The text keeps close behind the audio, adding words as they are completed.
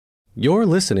You're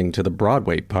listening to the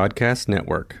Broadway Podcast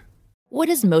Network. What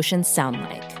does motion sound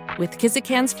like? With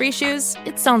Kizikans free shoes,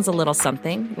 it sounds a little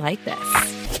something like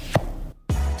this.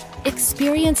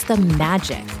 Experience the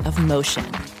magic of motion.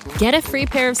 Get a free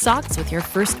pair of socks with your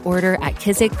first order at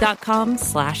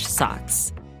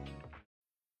kizik.com/socks.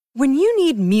 When you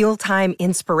need mealtime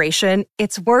inspiration,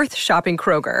 it's worth shopping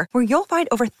Kroger, where you'll find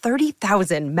over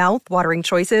 30,000 mouth-watering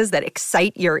choices that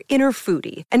excite your inner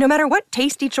foodie. And no matter what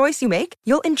tasty choice you make,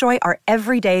 you'll enjoy our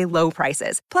everyday low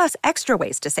prices, plus extra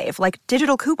ways to save, like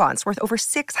digital coupons worth over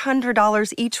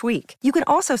 $600 each week. You can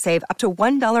also save up to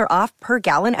 $1 off per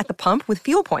gallon at the pump with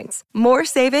fuel points. More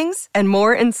savings and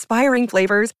more inspiring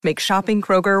flavors make shopping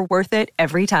Kroger worth it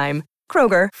every time.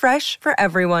 Kroger, fresh for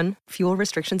everyone. Fuel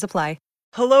restrictions apply.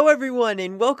 Hello, everyone,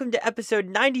 and welcome to episode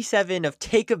 97 of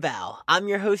Take a Bow. I'm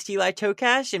your host, Eli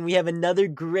Tokash, and we have another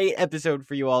great episode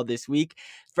for you all this week.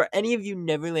 For any of you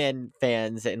Neverland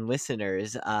fans and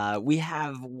listeners, we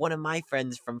have one of my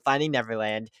friends from Finding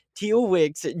Neverland, Teal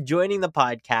Wicks, joining the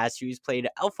podcast. She's played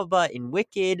Elphaba in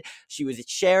Wicked. She was at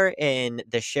Cher in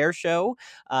The Cher Show,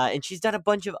 and she's done a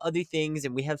bunch of other things,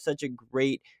 and we have such a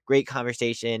great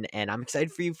conversation, and I'm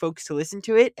excited for you folks to listen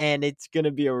to it, and it's going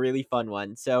to be a really fun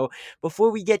one. So before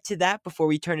we get to that, before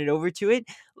we turn it over to it,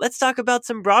 let's talk about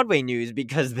some Broadway news,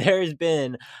 because there's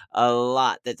been a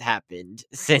lot that's happened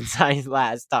since I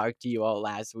last talked to you all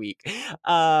last week.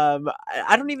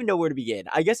 I don't even know where to begin.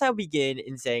 I guess I'll begin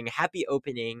in saying happy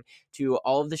opening to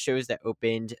all of the shows that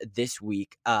opened this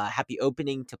week. Happy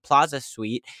opening to Plaza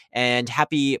Suite, and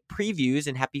happy previews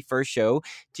and happy first show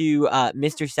to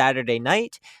Mr. Saturday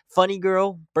Night, Funny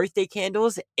Girl, Birthday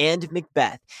Candles, and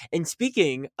Macbeth. And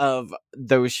speaking of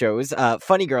those shows,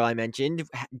 Funny Girl, I mentioned,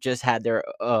 just had their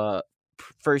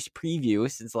first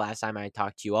preview since the last time I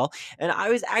talked to you all, and I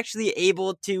was actually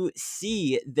able to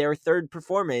see their third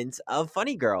performance of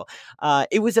Funny Girl.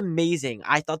 It was amazing.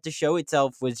 I thought the show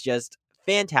itself was just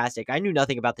fantastic. I knew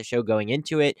nothing about the show going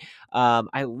into it.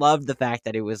 I loved the fact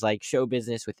that it was like show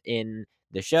business within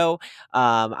the show.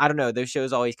 I don't know, those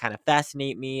shows always kind of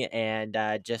fascinate me, and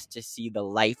just to see the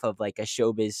life of like a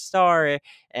showbiz star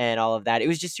and all of that, it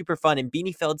was just super fun. And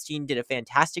Beanie Feldstein did a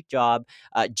fantastic job.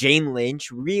 Jane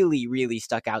Lynch really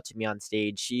stuck out to me on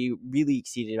stage. She really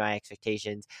exceeded my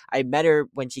expectations. I met her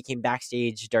when she came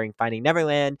backstage during Finding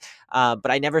Neverland,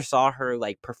 but I never saw her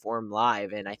like perform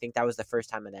live, and I think that was the first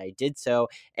time that I did so,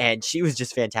 and she was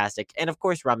just fantastic. And of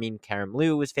course, Ramin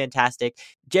Karimloo was fantastic.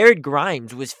 Jared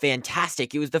Grimes was fantastic.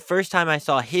 It was the first time I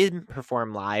saw him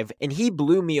perform live, and he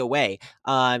blew me away.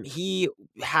 He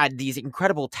had these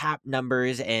incredible tap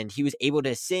numbers, and he was able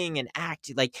to sing and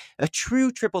act like a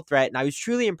true triple threat, and I was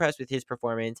truly impressed with his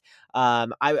performance.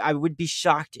 I would be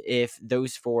shocked if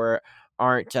those four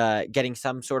aren't getting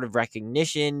some sort of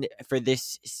recognition for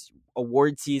this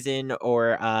award season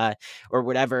or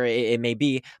whatever it may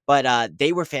be, but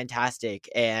they were fantastic,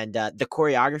 and the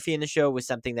choreography in the show was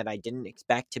something that I didn't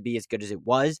expect to be as good as it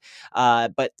was,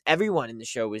 but everyone in the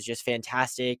show was just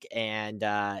fantastic, and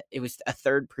it was a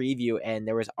third preview, and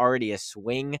there was already a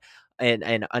swing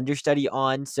and understudy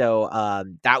on, so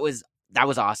that was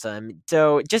awesome.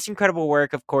 So just incredible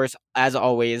work, of course, as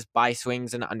always, by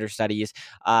swings and understudies.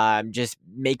 Just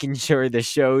making sure the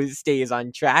show stays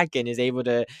on track and is able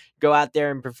to go out there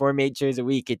and perform 8 shows a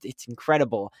week. It's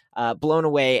incredible. Blown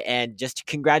away. And just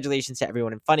congratulations to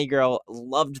everyone in Funny Girl.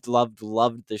 Loved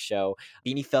the show.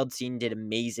 Beanie Feldstein did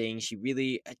amazing. She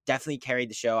really definitely carried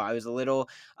the show. I was a little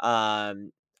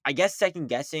I guess second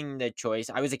guessing the choice.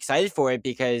 I was excited for it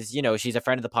because, you know, she's a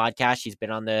friend of the podcast. She's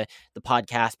been on the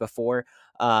podcast before.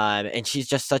 And she's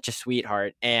just such a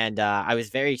sweetheart. And I was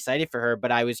very excited for her,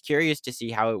 but I was curious to see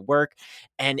how it worked.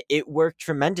 And it worked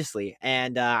tremendously.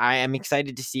 And I am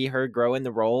excited to see her grow in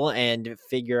the role and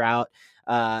figure out,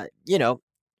 you know,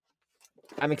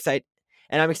 I'm excited.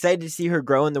 And I'm excited to see her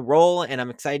grow in the role, and I'm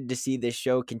excited to see this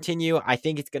show continue. I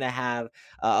think it's going to have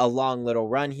a long little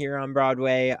run here on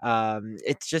Broadway.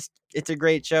 It's a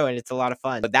great show, and it's a lot of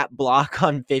fun. But that block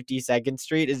on 52nd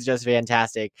Street is just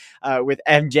fantastic with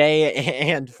MJ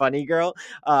and Funny Girl.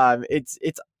 It's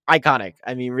iconic.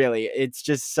 I mean, really, it's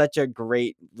just such a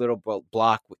great little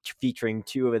block featuring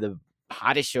two of the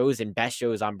hottest shows and best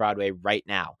shows on Broadway right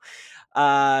now.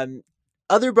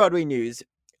 Other Broadway news.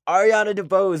 Ariana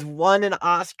DeBose won an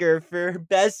Oscar for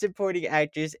Best Supporting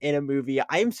Actress in a Movie.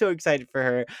 I am so excited for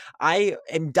her. I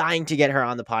am dying to get her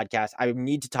on the podcast. I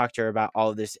need to talk to her about all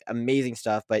of this amazing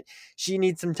stuff, but she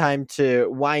needs some time to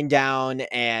wind down,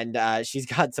 and she's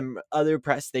got some other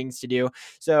press things to do.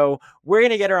 So we're going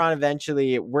to get her on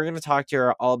eventually. We're going to talk to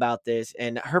her all about this,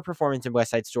 and her performance in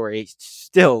West Side Story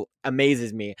still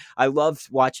amazes me. I love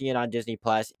watching it on Disney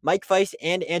Plus. Mike Feist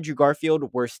and Andrew Garfield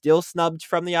were still snubbed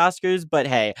from the Oscars, but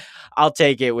hey, I'll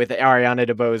take it with Ariana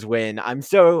DeBose win. I'm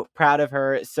so proud of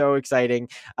her. So exciting.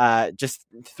 Just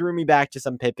threw me back to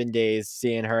some Pippin days,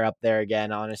 seeing her up there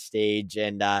again on a stage,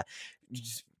 and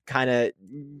just kind of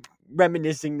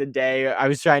reminiscing the day. I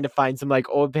was trying to find some like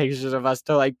old pictures of us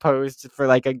to like post for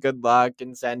like a good luck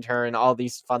and send her and all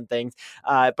these fun things.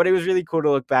 But it was really cool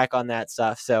to look back on that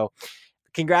stuff. So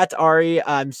congrats, Ari.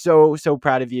 I'm so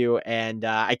proud of you, and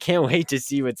I can't wait to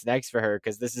see what's next for her,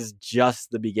 because this is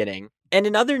just the beginning. And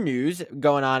in other news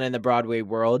going on in the Broadway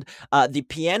world, The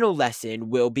Piano Lesson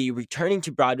will be returning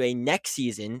to Broadway next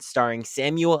season, starring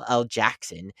Samuel L.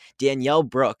 Jackson, Danielle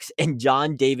Brooks, and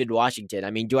John David Washington.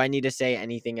 I mean, do I need to say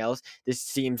anything else? This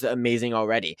seems amazing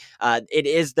already. It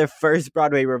is the first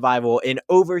Broadway revival in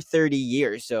over 30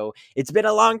 years, so it's been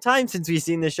a long time since we've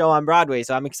seen the show on Broadway,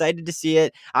 so I'm excited to see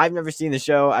it. I've never seen the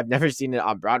show. I've never seen it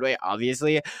on Broadway,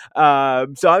 obviously.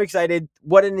 So I'm excited.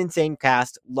 What an insane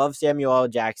cast. Love Samuel L.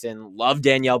 Jackson. Love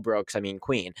Danielle Brooks. I mean,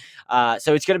 Queen.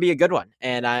 So it's going to be a good one,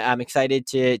 and I'm excited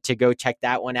to go check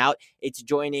that one out. It's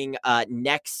joining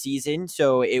next season,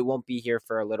 so it won't be here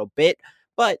for a little bit,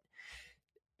 but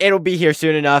it'll be here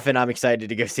soon enough, and I'm excited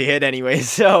to go see it anyway.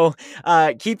 So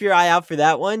keep your eye out for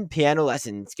that one. Piano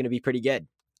Lesson. It's going to be pretty good.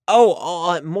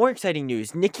 Oh, more exciting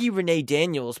news. Nikki Renee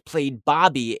Daniels played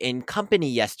Bobby in Company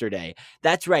yesterday.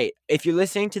 That's right. If you're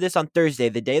listening to this on Thursday,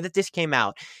 the day that this came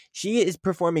out, she is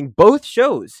performing both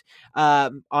shows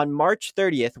on March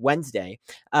 30th, Wednesday,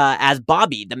 as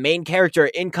Bobby, the main character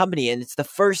in Company. And it's the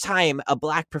first time a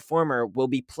Black performer will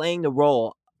be playing the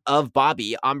role of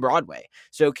Bobby on Broadway.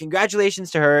 So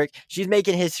congratulations to her. She's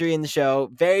making history in the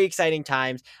show. Very exciting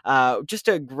times. Just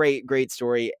a great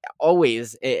story.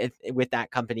 Always with that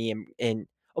company and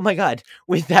oh my God,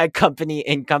 with that company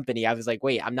in Company. I was like,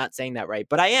 wait, I'm not saying that right,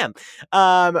 but I am.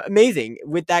 Amazing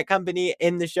with that company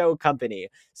in the show Company.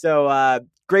 So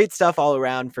great stuff all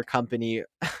around for Company.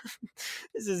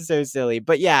 This is so silly,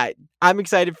 but yeah, I'm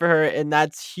excited for her, and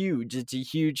that's huge. It's a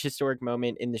huge historic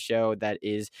moment in the show that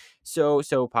is so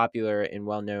popular and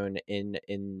well known in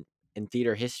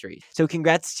theater history. So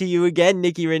congrats to you again,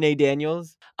 Nikki Renee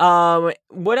Daniels.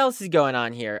 What else is going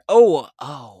on here?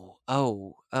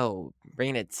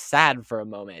 Bringing it sad for a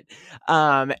moment.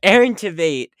 Aaron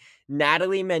Tveit,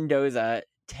 Natalie Mendoza,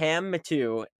 Tam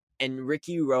Matu, and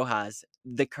Ricky Rojas,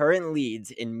 the current leads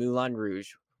in Moulin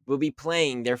Rouge, will be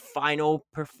playing their final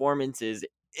performances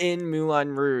in Moulin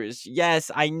Rouge. Yes,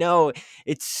 I know.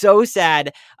 It's so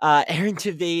sad. Aaron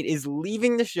Tveit is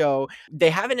leaving the show. They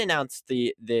haven't announced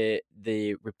the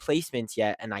replacements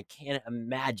yet, and I can't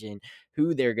imagine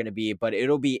who they're going to be, but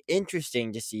it'll be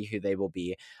interesting to see who they will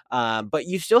be. But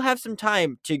you still have some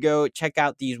time to go check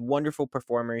out these wonderful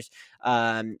performers.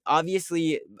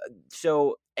 Obviously,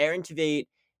 so Aaron Tveit,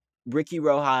 Ricky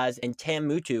Rojas, and Tam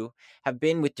Mutu have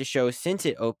been with the show since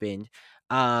it opened.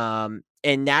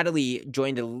 And Natalie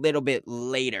joined a little bit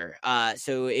later.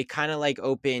 So it kind of like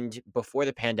opened before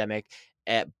the pandemic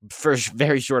for a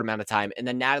very short amount of time. And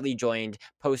then Natalie joined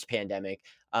post-pandemic.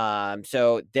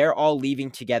 So they're all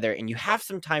leaving together, and you have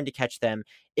some time to catch them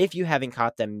if you haven't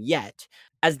caught them yet,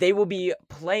 as they will be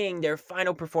playing their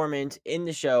final performance in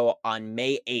the show on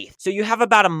May 8th. So you have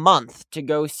about a month to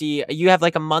go see. You have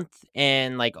like a month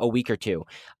and like a week or two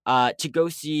to go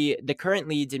see the current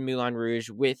leads in Moulin Rouge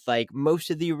with like most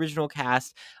of the original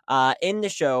cast in the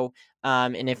show.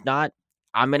 And if not,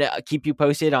 I'm going to keep you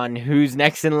posted on who's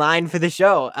next in line for the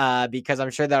show because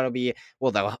I'm sure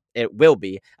it will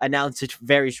be announced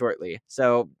very shortly.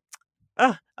 So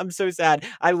I'm so sad.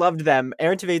 I loved them.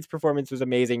 Aaron Tveit's performance was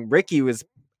amazing. Ricky was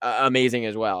amazing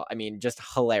as well. I mean, just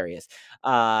hilarious.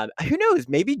 Who knows?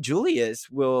 Maybe Julius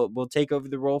will take over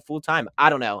the role full time. I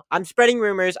don't know. I'm spreading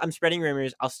rumors.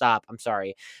 I'll stop. I'm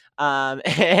sorry.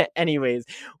 Anyways,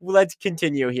 let's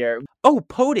continue here. Oh,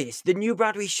 POTUS, the new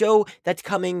Broadway show that's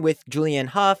coming with Julianne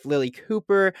Hough, Lily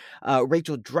Cooper,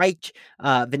 Rachel Dratch,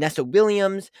 Vanessa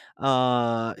Williams,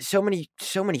 so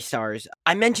many stars.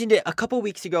 I mentioned it a couple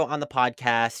weeks ago on the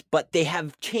podcast, but they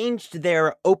have changed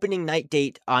their opening night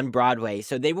date on Broadway.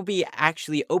 So they will be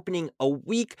actually opening a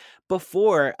week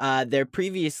before their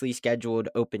previously scheduled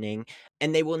opening,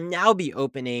 and they will now be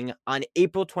opening on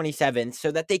April 27th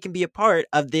so that they can be a part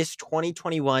of this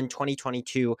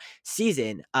 2021-2022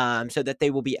 season, so that they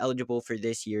will be eligible for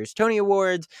this year's Tony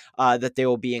Awards, that they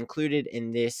will be included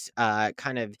in this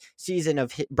kind of season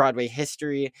of Broadway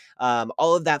history,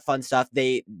 all of that fun stuff.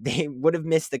 They would have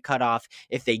missed the cutoff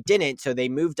if they didn't, so they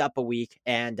moved up a week,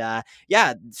 and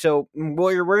so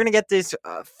we're going to get this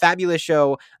fabulous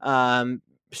show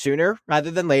sooner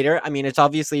rather than later. I mean, it's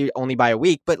obviously only by a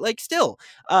week, but like still,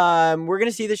 we're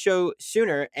gonna see the show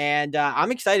sooner, and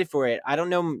I'm excited for it. I don't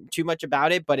know too much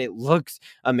about it, but it looks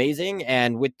amazing,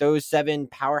 and with those 7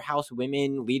 powerhouse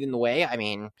women leading the way, I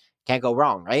mean, can't go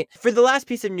wrong, right? For the last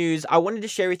piece of news, I wanted to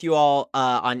share with you all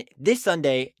on this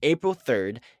Sunday, April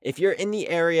 3rd, if you're in the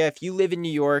area, if you live in New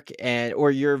York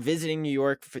or you're visiting New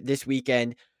York for this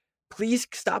weekend, please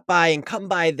stop by and come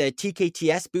by the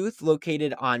TKTS booth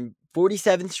located on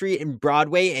 47th Street and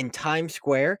Broadway and Times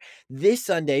Square this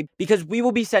Sunday, because we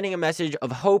will be sending a message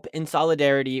of hope and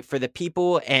solidarity for the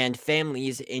people and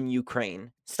families in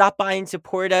Ukraine. Stop by and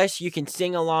support us. You can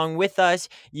sing along with us.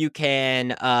 You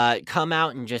can come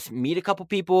out and just meet a couple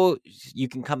people. You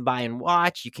can come by and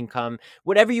watch. You can come,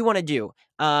 whatever you want to do.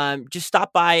 Just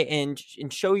stop by and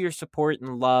show your support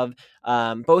and love,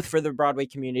 both for the Broadway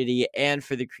community and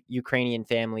for the Ukrainian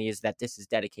families that this is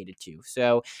dedicated to.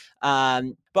 So,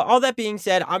 but all that being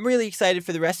said, I'm really excited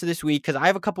for the rest of this week because I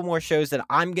have a couple more shows that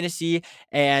I'm going to see,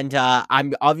 and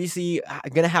I'm obviously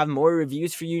going to have more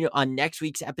reviews for you on next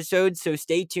week's episode. So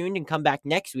stay tuned and come back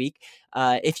next week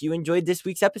if you enjoyed this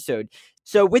week's episode.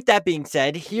 So with that being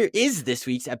said, here is this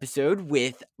week's episode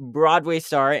with Broadway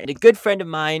star and a good friend of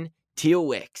mine, Teal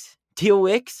Wicks. Teal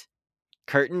Wicks,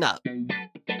 curtain up.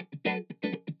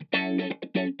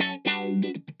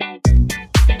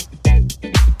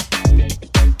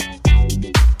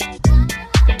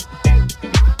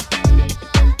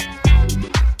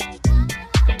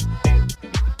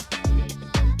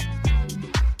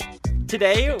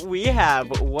 Today, we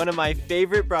have one of my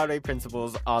favorite Broadway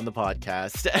principals on the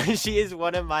podcast. She is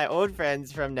one of my old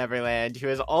friends from Neverland who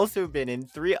has also been in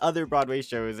 3 other Broadway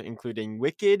shows, including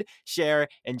Wicked, Cher,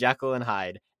 and Jekyll and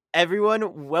Hyde.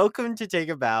 Everyone, welcome to Take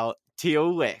a Bow,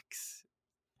 Teal Wicks.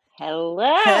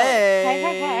 Hello.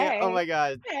 Hey. Hi. Oh my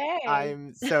God. Hey.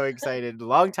 I'm so excited.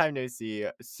 Long time no see.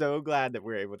 So glad that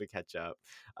we're able to catch up.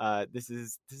 This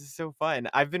is so fun.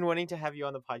 I've been wanting to have you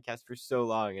on the podcast for so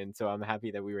long, and so I'm happy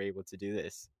that we were able to do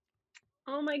this.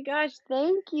 Oh my gosh,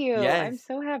 thank you. I'm Yes.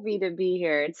 so happy to be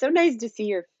here. It's so nice to see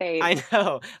your face. I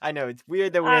know. It's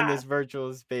weird that we're in this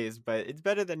virtual space, but it's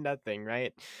better than nothing,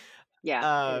 right?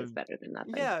 Yeah, it is better than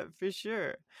nothing. Yeah, for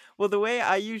sure. Well, the way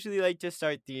I usually like to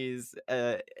start these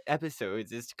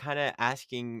episodes is kind of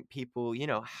asking people,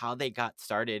 how they got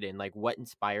started and like what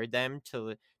inspired them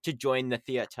to join the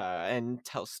theater and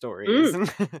tell stories.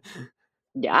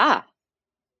 Yeah,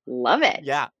 love it.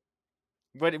 Yeah.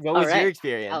 What All was your right,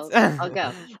 experience? I'll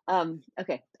go.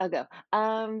 Okay, I'll go.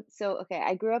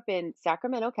 I grew up in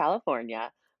Sacramento,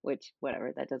 California, which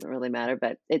whatever, that doesn't really matter,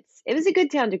 but it was a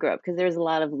good town to grow up because there's a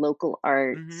lot of local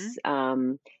arts.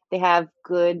 They have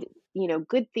good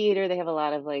theater. They have a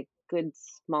lot of like good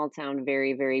small town,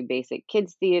 very, very basic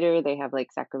kids theater. They have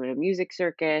like Sacramento Music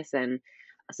Circus and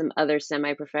some other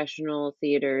semi-professional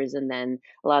theaters, and then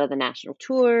a lot of the national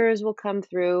tours will come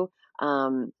through.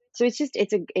 So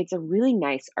it's a really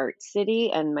nice art city,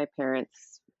 and my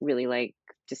parents really like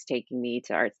just taking me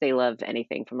to arts. They love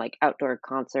anything from like outdoor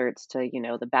concerts to,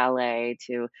 the ballet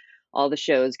to all the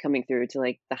shows coming through to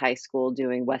like the high school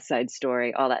doing West Side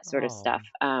Story, all that sort of stuff.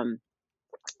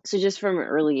 So just from an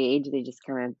early age, they just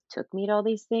kind of took me to all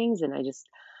these things, and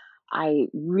I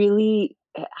really,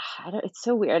 it's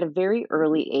so weird. At a very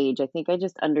early age, I think I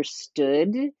just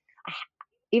understood,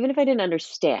 even if I didn't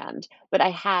understand, but I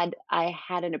had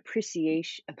an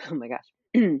appreciation. Oh my gosh,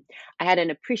 I had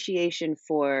an appreciation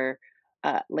for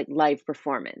like live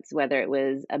performance, whether it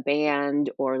was a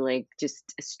band or like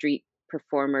just a street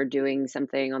performer doing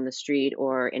something on the street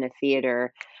or in a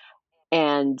theater.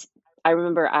 And I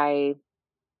remember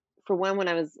when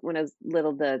I was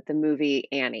little, the movie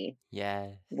Annie. Yeah.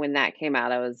 When that came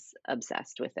out, I was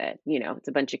obsessed with it. It's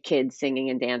a bunch of kids singing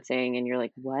and dancing, and you're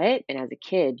like, what? And as a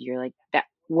kid, you're like,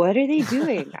 what are they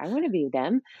doing? I want to be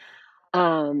them.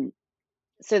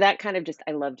 So that kind of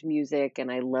I loved music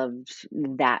and I loved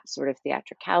that sort of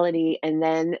theatricality. And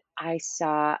then I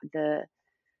saw the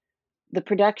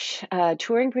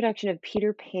touring production of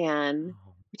Peter Pan,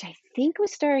 which I think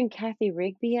was starring Kathy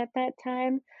Rigby at that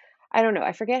time. I don't know.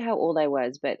 I forget how old I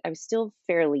was, but I was still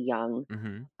fairly young.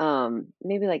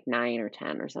 Maybe like 9 or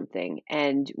 10 or something.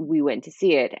 And we went to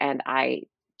see it, and I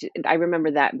I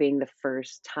remember that being the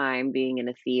first time being in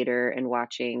a theater and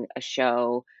watching a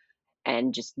show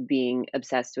and just being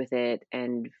obsessed with it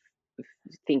and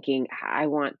thinking, I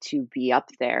want to be up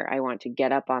there. I want to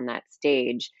get up on that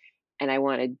stage and I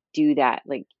want to do that,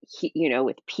 like,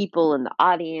 with people in the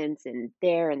audience and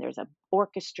there's a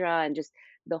orchestra and just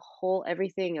the whole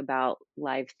everything about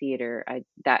live theater.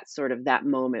 That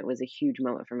moment was a huge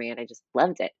moment for me and I just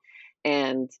loved it.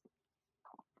 And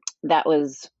that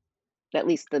was at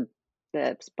least the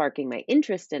sparking my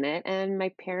interest in it. And my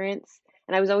parents,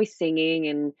 and I was always singing,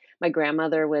 and my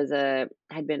grandmother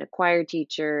had been a choir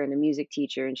teacher and a music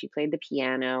teacher, and she played the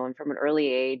piano, and from an early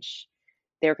age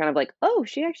they were kind of like, oh,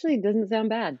 she actually doesn't sound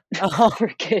bad Oh, for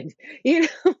a kid. you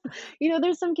know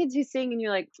there's some kids who sing and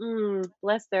you're like,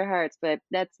 bless their hearts, but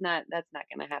that's not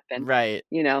going to happen. right.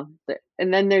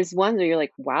 And then there's ones where you're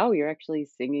like, wow, you're actually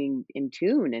singing in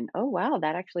tune, and oh wow,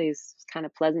 that actually is kind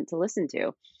of pleasant to listen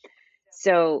to.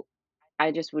 So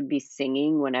I just would be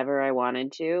singing whenever I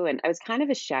wanted to. And I was kind of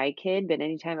a shy kid, but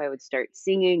anytime I would start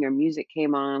singing or music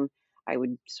came on, I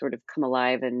would sort of come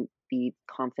alive and be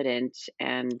confident,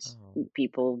 and Oh,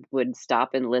 people would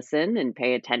stop and listen and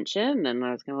pay attention. And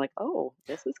I was kind of like, oh,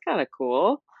 this is kind of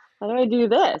cool. How do I do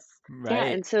this? Yeah.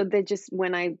 right. And so they just,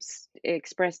 when I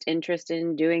expressed interest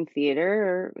in doing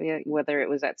theater, or whether it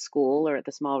was at school or at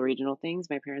the small regional things,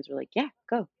 my parents were like, yeah,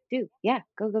 go do. Yeah,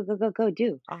 go, go, go, go, go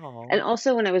do. And Oh.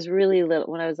 also when I was really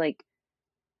little, when I was like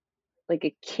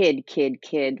a kid,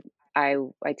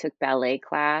 I took ballet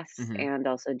class Hmm. and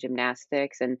also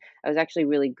gymnastics, and I was actually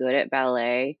really good at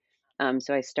ballet.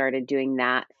 So I started doing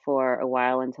that for a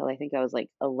while until I think I was like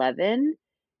 11,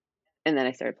 and then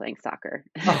I started playing soccer.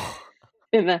 Oh,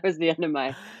 And that was the end of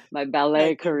my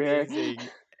ballet that's career. amazing.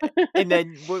 And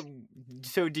then what,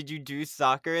 so did you do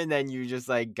soccer and then you just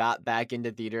like got back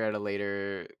into theater at a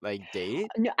later like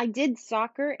date? No, I did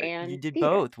soccer You and did theater.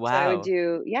 both. So I would Wow.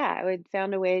 I would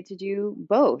found a way to do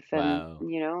both. And, Wow.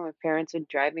 my parents would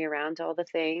drive me around to all the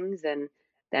things. And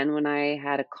then when I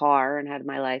had a car and had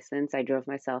my license, I drove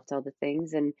myself to all the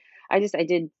things. And I That's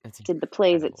did the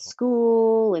plays at incredible.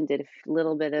 school and did a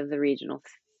little bit of the regional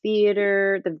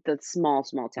theater, the small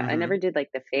town. I Hmm. never did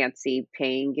like the fancy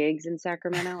paying gigs in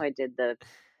Sacramento. I did the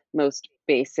most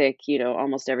basic,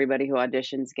 almost everybody who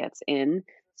auditions gets in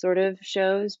sort of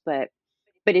shows. But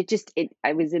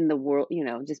I was in the world,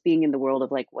 just being in the world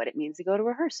of like what it means to go to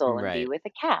rehearsal and be Right. with a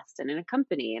cast and in a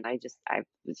company. And I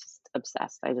was just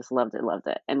obsessed. I just loved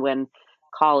it. And when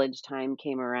college time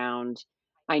came around,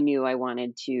 I knew I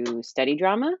wanted to study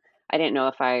drama. I didn't know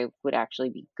if I would actually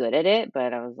be good at it,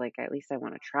 but I was like, at least I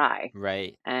want to try.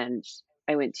 Right. And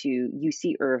I went to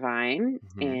UC Irvine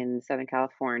Hmm. in Southern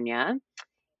California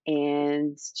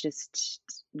and just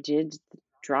did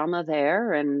drama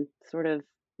there and sort of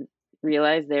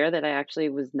realized there that I actually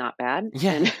was not bad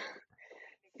Yeah. and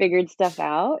figured stuff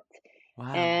out.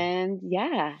 Wow. And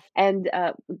yeah, and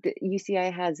the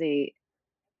UCI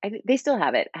they still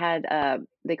have it.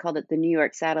 They called it the New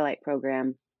York Satellite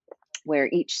Program, where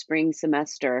each spring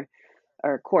semester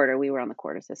or quarter, we were on the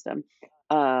quarter system.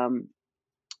 Um,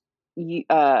 you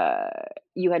uh,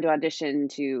 you had to audition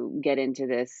to get into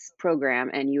this program,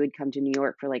 and you would come to New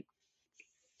York for like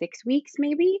 6 weeks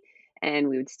maybe, and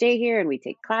we would stay here and we'd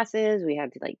take classes. We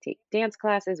had to like take dance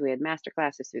classes, we had master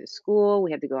classes through the school,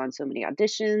 we had to go on so many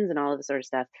auditions and all of this sort of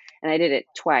stuff. And I did it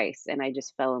twice, and I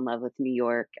just fell in love with New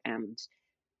York. And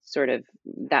sort of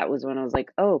that was when I was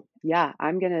like, oh yeah,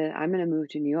 I'm gonna move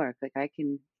to New York. Like,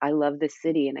 I love this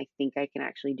city and I think I can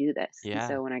actually do this. And Yeah.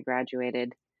 so when I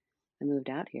graduated, I moved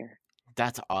out here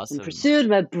That's and awesome. pursued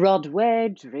my Broadway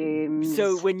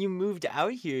So dreams. when you moved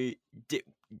out here,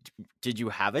 did you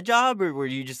have a job or were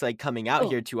you just like coming out Oh,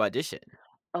 here to audition?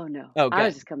 oh no. Oh, I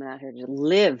was good. just coming out here to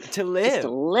live, To just to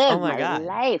live. Oh live my my God.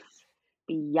 life,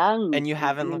 be young And you and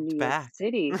haven't be in looked New York back.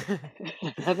 City.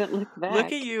 I haven't looked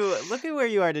Look back. at you. Look at where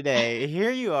you are today.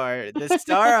 Here you are, the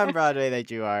star on Broadway that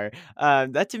you are.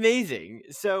 That's amazing.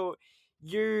 So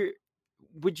you're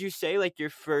would you say like your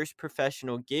first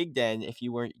professional gig then, if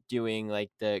you weren't doing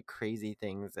like the crazy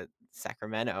things at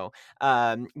Sacramento,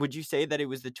 would you say that it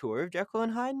was the tour of Jekyll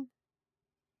and Hyde?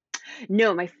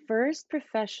 No, my first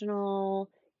professional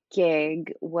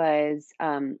gig was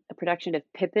a production of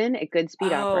Pippin at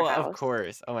Goodspeed Opera Oh, of House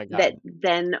course. Oh my that God.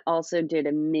 then also did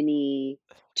a mini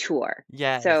tour.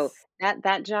 So Yes.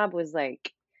 that job was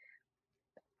like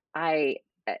I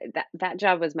that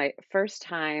job was my first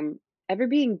time ever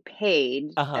being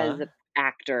paid as Uh-huh. an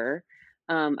actor.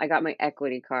 I got my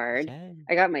equity card. Yeah.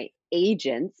 I got my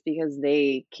agents because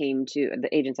they came to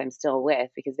the agents I'm still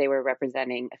with because they were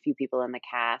representing a few people in the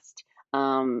cast.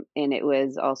 And it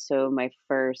was also my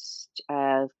first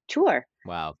tour.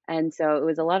 Wow. And so it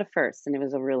was a lot of firsts, and it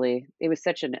was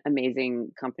such an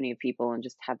amazing company of people and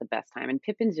just had the best time. And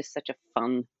Pippin's just such a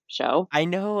fun show, I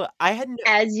know.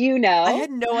 as you I know.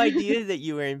 had no idea that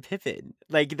you were in Pippin,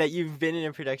 like, that you've been in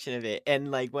a production of it,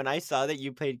 and, like, when I saw that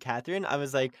you played Catherine, I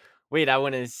was like, "Wait, I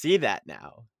wanna see that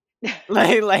now."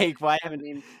 Why I haven't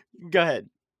mean, Go ahead.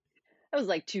 that was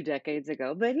like 2 decades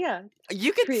ago, but yeah,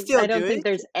 You could pre still I do don't think it.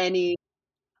 there's any.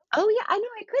 Oh, yeah, I know,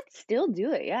 I could still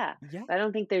do it, yeah. Yeah. But I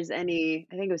don't think there's any.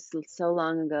 I think it was so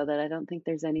long ago that I don't think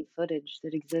there's any footage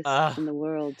that exists Uh, in the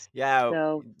world. yeah,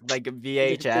 So, like a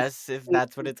just VHS, if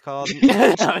that's what completely it's called.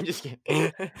 No, I'm just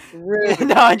kidding. rude,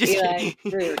 No, I'm just Eli, kidding.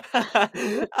 rude.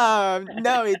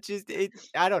 No,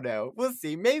 I don't know. We'll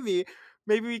see. Maybe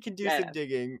we can do I some know.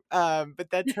 digging. But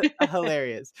that's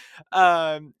hilarious.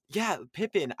 Yeah,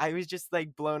 Pippin. I was just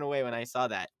like blown away when I saw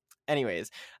that.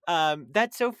 Anyways,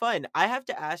 that's so fun. I have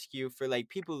to ask you for like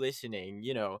people listening,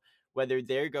 whether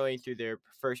they're going through their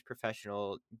first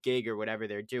professional gig or whatever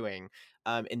they're doing,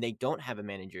 and they don't have a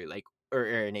manager like or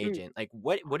an Mm, agent. Like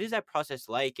what is that process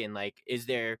like? And like, is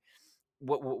there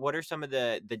what are some of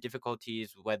the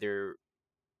difficulties, whether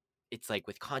it's like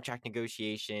with contract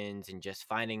negotiations and just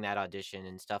finding that audition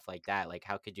and stuff like that? Like,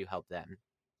 how could you help them?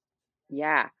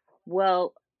 yeah.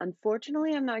 Well,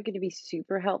 unfortunately, I'm not gonna be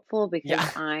super helpful because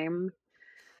Yeah. I'm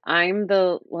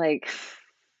the, like,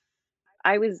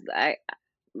 I was I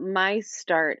my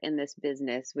start in this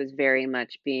business was very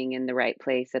much being in the right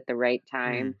place at the right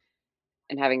Hmm. time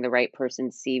and having the right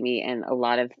person see me, and a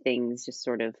lot of things just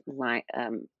sort of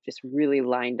just really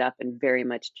lined up, and very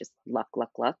much just luck,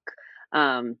 luck, luck.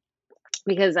 Um,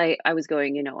 because I was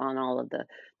going, on all of the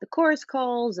chorus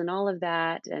calls and all of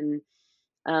that,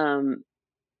 um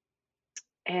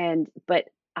but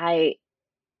I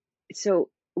so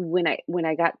when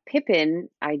I got Pippin,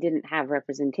 I didn't have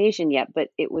representation yet, but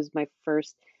it was my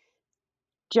first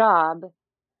job.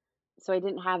 So I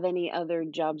didn't have any other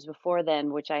jobs before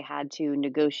then, which I had to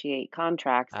negotiate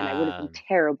contracts, and I would have been Um,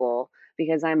 terrible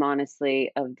because I'm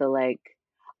honestly of the like,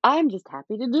 I'm just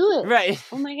happy to do it. right.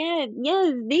 Oh my God.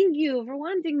 Yes. Thank you for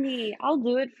wanting me. I'll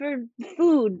do it for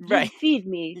food. Just Right. feed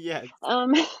me. Yes.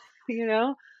 Um, you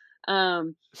know?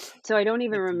 Um, so I don't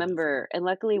even That's amazing. remember. And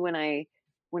luckily when I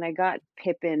got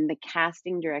Pippin, the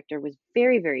casting director was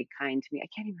very, very kind to me. I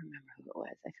can't even remember who it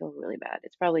was. I feel really bad.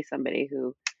 It's probably somebody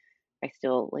who I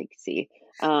still like see.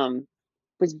 Um,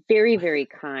 was very, very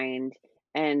kind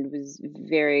and was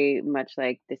very much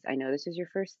like, this. I know this is your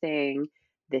first thing.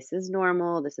 This is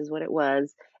normal. This is what it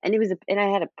was. And and I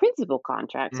had a principal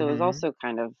contract, so it was Hmm. also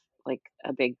kind of like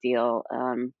a big deal.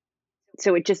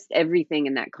 So it just, everything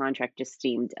in that contract just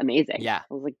seemed amazing. Yeah.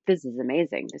 I was like, this is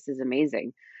amazing. This is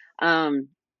amazing. Um,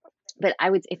 but I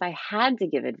would, if I had to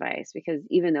give advice, because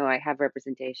even though I have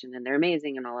representation and they're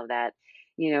amazing and all of that,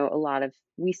 a lot of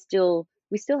we still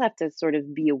have to sort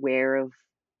of be aware of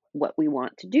what we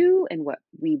want to do and what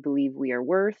we believe we are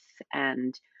worth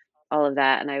and all of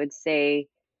that. And I would say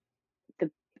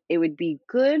the it would be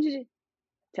good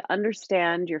to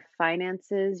understand your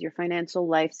finances, your financial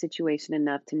life situation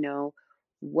enough to know,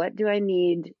 what do I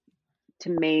need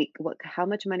to make, what how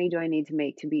much money do I need to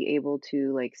make to be able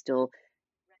to, like, still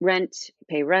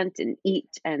pay rent and eat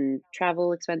and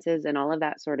travel expenses and all of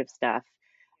that sort of stuff.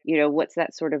 What's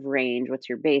that sort of range? What's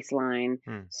your baseline?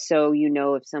 Hmm. So,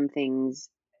 if some things,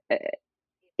 uh,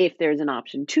 if there's an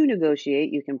option to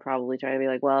negotiate, you can probably try to be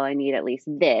like, well, I need at least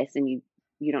this. And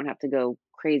you don't have to go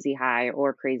crazy high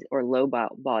or crazy or low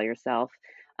ball yourself.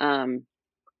 Um,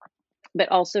 but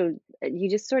also, you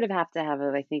just sort of have to have,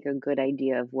 I think, a good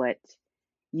idea of what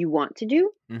you want to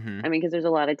do. Hmm. I mean, because there's a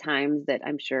lot of times that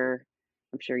I'm sure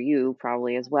you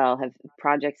probably as well have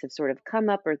projects have sort of come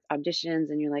up or auditions,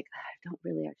 and you're like, "Ah, I don't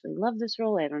really actually love this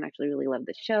role. I don't actually really love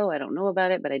the show. I don't know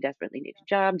about it, but I desperately need a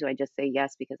job. Do I just say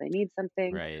yes because I need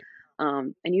something?" Right.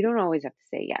 And you don't always have to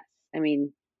say yes. I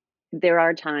mean, there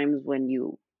are times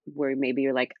where maybe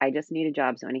you're like, I just need a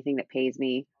job, so anything that pays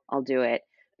me, I'll do it.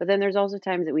 But then there's also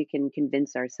times that we can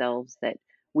convince ourselves that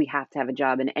we have to have a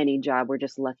job, and any job we're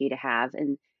just lucky to have.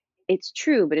 And it's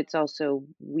true, but it's also,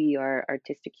 we are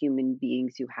artistic human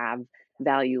beings who have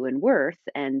value and worth,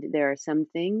 and there are some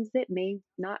things that may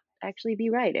not actually be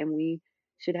right, and we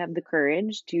should have the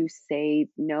courage to say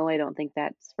no, I don't think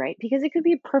that's right, because it could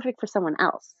be perfect for someone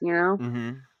else.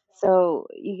 Hmm. So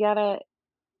you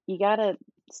gotta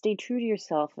stay true to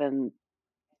yourself, and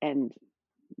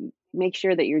make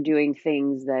sure that you're doing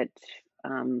things that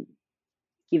um,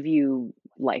 give you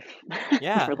life,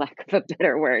 Yeah. for lack of a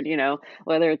better word.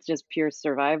 Whether it's just pure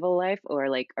survival life or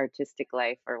like artistic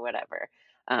life or whatever.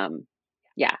 Um,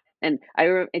 yeah, and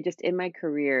it just in my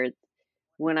career,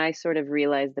 when I sort of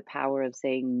realized the power of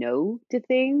saying no to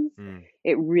things, Mm.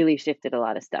 it really shifted a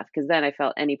lot of stuff. Because then I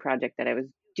felt any project that I was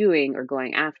doing or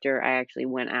going after, I actually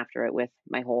went after it with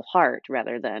my whole heart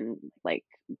rather than like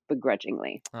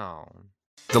begrudgingly. Oh.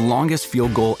 The longest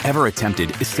field goal ever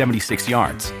attempted is 76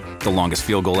 yards. The longest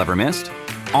field goal ever missed?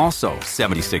 Also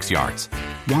 76 yards.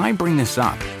 Why bring this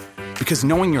up? Because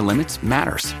knowing your limits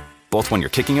matters, both when you're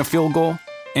kicking a field goal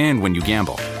and when you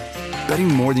gamble. Betting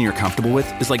more than you're comfortable with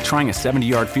is like trying a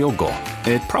 70-yard field goal.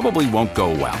 It probably won't go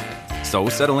well. So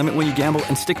set a limit when you gamble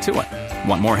and stick to it.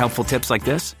 Want more helpful tips like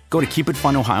this? Go to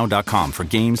keepitfunohio.com for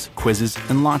games, quizzes,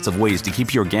 and lots of ways to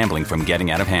keep your gambling from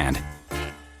getting out of hand.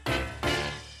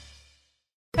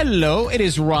 Hello, it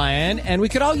is Ryan, and we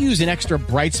could all use an extra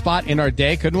bright spot in our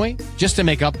day, couldn't we? Just to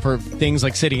make up for things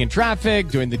like sitting in traffic,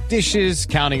 doing the dishes,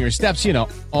 counting your steps, you know,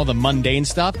 all the mundane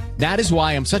stuff. That is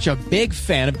why I'm such a big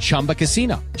fan of Chumba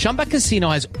Casino. Chumba Casino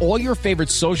has all your favorite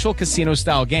social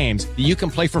casino-style games that you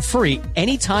can play for free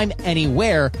anytime,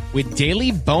 anywhere with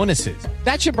daily bonuses.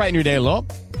 That should brighten your day a little.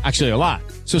 Actually, a lot.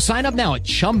 So sign up now at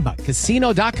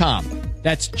ChumbaCasino.com.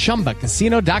 That's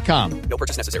ChumbaCasino.com. No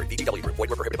purchase necessary. VGW Group. Void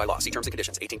where prohibited by law. See terms and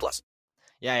conditions. 18+.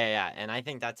 Yeah. And I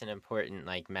think that's an important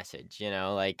like message, you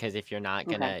know, like, because if you're not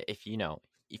gonna, if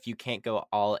you can't go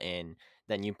all in,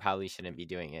 then you probably shouldn't be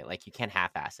doing it. Like, you can't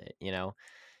half-ass it, you know.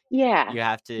 Yeah. You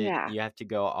have to Yeah.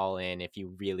 go all in if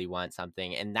you really want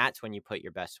something, and that's when you put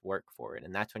your best work forward,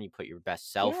 and that's when you put your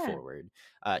best self Yeah. forward,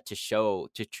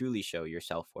 to truly show your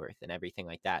self-worth and everything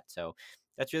like that. So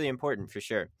that's really important for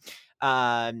sure.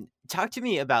 Talk to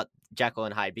me about Jekyll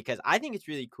and Hyde, because I think it's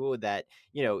really cool that,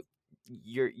 you know,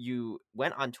 you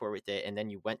went on tour with it and then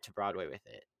you went to Broadway with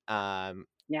it.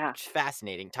 Yeah. It's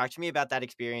fascinating. Talk to me about that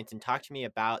experience, and talk to me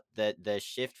about the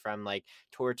shift from like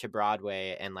tour to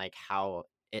Broadway and like how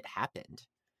it happened.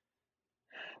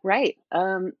 Right.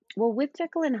 Well, with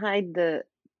Jekyll and Hyde, the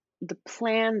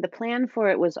plan for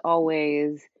it was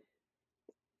always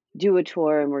do a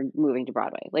tour and we're moving to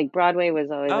Broadway. Like Broadway was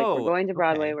always like, we're Oh, going to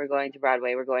Broadway, okay. we're going to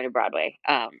Broadway, we're going to Broadway.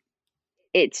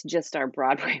 It's just our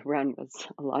Broadway run was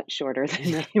a lot shorter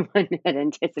than anyone had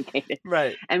anticipated.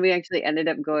 Right. And we actually ended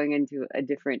up going into a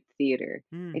different theater.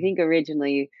 I Mm. think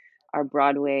originally our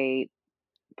Broadway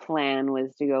plan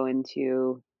was to go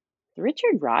into the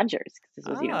Richard Rogers, because this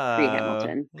was,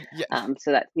 pre-Hamilton. Yeah.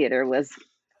 So that theater was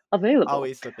available.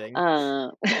 Always slipping.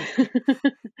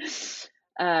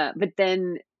 But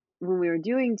then when we were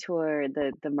doing tour,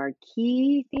 the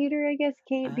Marquee Theater, I guess,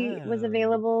 was Oh.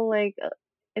 available. Like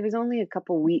it was only a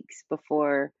couple weeks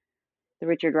before the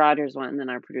Richard Rogers one, and then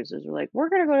our producers were like, "We're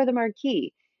gonna go to the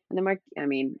Marquee." And the Marquee, I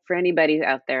mean, for anybody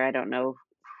out there, I don't know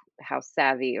how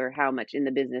savvy or how much in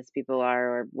the business people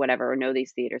are or whatever or know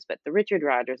these theaters, but the Richard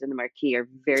Rogers and the Marquee are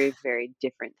very, very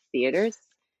different theaters.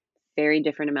 Very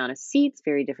different amount of seats,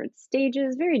 very different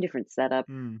stages, very different setup,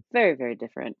 Mm. very, very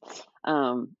different.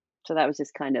 So that was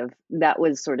just that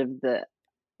was sort of the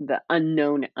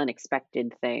unknown,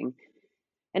 unexpected thing.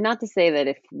 And not to say that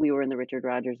if we were in the Richard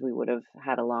Rogers, we would have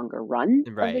had a longer run of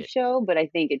the Right. show, but I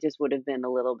think it just would have been a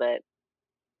little bit.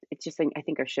 It's just I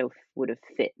think our show would have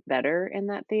fit better in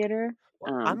that theater.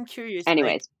 Well, I'm curious, like,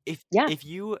 Anyways, if yeah.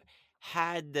 you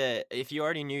if you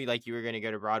already knew like you were gonna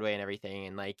go to Broadway and everything,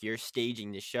 and like you're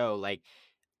staging the show, like,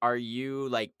 are you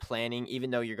like planning, even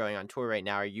though you're going on tour right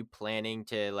now, are you planning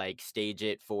to like stage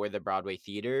it for the Broadway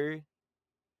theater?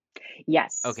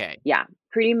 Yes. Okay. Yeah.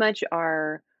 Pretty much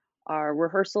our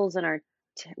rehearsals and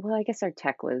well, I guess our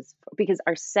tech was, because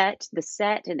the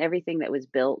set and everything that was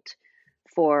built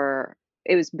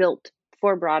was built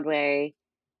for Broadway,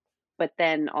 but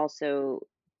then also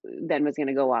was going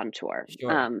to go on tour.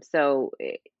 Sure. So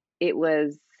it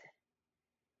was,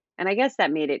 and I guess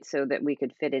that made it so that we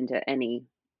could fit into any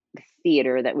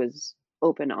theater that was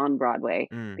open on Broadway,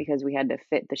 Mm. because we had to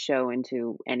fit the show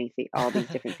into all these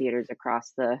different theaters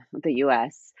across the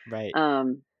US. Right.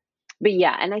 But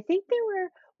yeah, and I think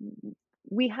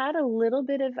we had a little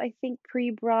bit of, I think,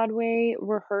 pre-Broadway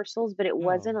rehearsals, but it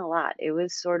wasn't Oh. a lot. It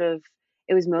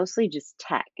was mostly just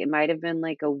tech. It might have been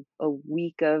like a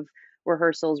week of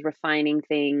rehearsals, refining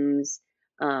things,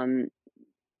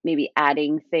 maybe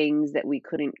adding things that we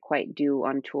couldn't quite do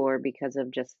on tour because of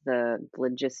just the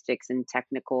logistics and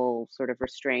technical sort of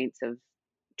restraints of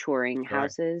touring Sure.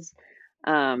 houses.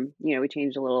 We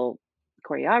changed a little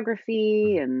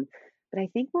choreography, but I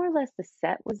think more or less the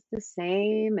set was the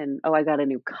same. And I got a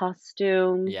new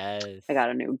costume. Yes. I got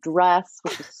a new dress,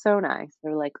 which was so nice. They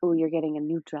were like, "Oh, you're getting a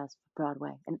new dress for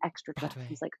Broadway, an extra dress." I Broadway.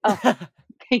 was like, "Oh,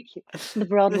 thank you, the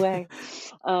Broadway."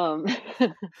 Um,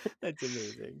 That's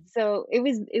amazing. so it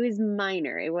was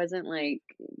minor. It wasn't like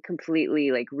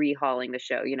completely like rehauling the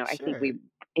show. I think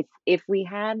Sure. if we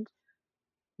had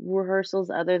rehearsals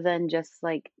other than just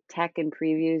like tech and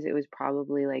previews. It was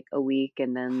probably like a week,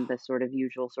 and then the sort of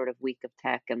usual sort of week of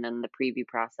tech, and then the preview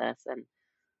process. And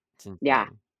It's yeah,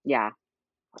 insane. yeah,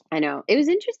 I know. It was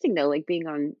interesting though, like being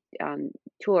on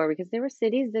tour, because there were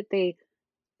cities that they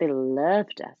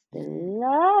loved us. They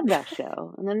loved our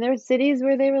show. And then there were cities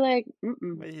where they were like,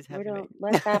 mm-mm, What is we happening? don't,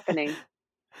 what's happening?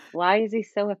 Why is he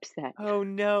so upset? Oh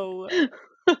no.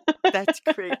 That's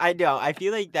great. I know. I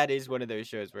feel like that is one of those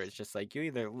shows where it's just like you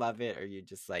either love it or you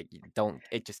just like you don't.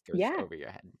 It just goes Yeah, over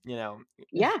your head, you know?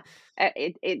 yeah.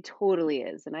 It totally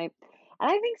is. And I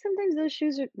think sometimes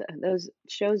those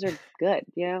shows are good,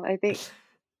 you know?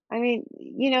 I mean,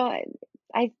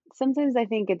 I sometimes I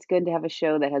think it's good to have a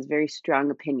show that has very strong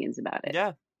opinions about it.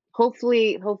 Yeah.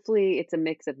 Hopefully it's a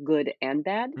mix of good and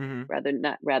bad, Hmm.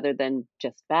 rather than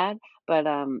just bad. But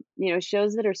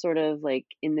shows that are sort of like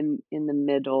in the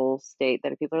middle state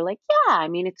that people are like, yeah, I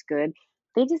mean it's good.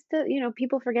 They just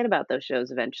people forget about those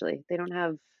shows eventually. They don't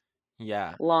have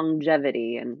Yeah.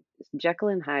 longevity, and Jekyll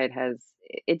and Hyde has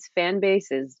its fan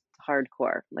base is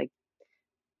hardcore. Like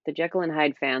the Jekyll and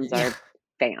Hyde fans Yeah. are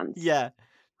fans. Yeah.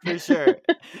 For sure.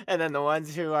 And then the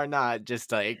ones who are not,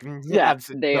 just like, Yeah,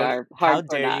 absolutely they don't. are How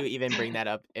hardcore dare you not. even bring that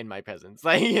up in my presence?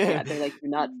 Like, Yeah, they're like, do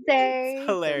not it's say,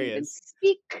 don't even hilarious.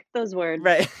 speak those words.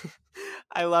 Right.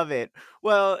 I love it.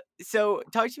 Well, so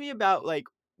talk to me about like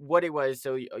what it was.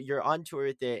 So you're on tour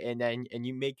with it, and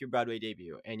you make your Broadway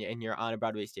debut, and you're on a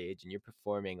Broadway stage and you're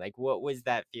performing. Like, what was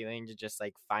that feeling to just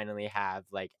like finally have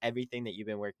like everything that you've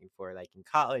been working for, like in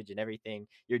college and everything?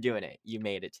 You're doing it. You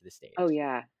made it to the stage. Oh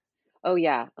yeah. Oh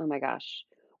yeah. Oh my gosh.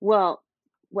 Well,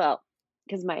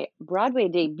 because my Broadway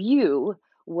debut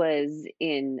was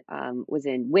in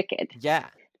Wicked. Yeah.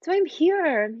 So I'm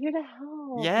here. I'm here to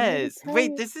help. I'm here to Yes. tell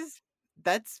Wait, you.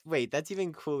 that's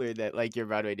even cooler that like your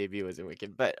Broadway debut was in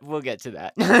Wicked, but we'll get to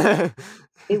that.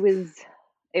 It was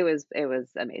it was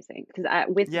amazing because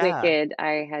with Yeah. Wicked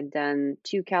I had done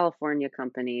two California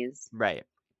companies. Right.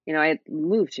 I had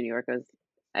moved to New York.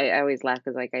 I always laugh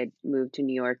because like I moved to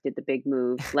New York, did the big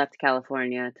move, left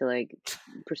California to like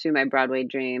pursue my Broadway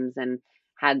dreams, and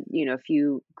had a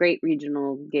few great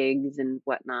regional gigs and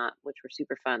whatnot, which were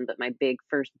super fun. But my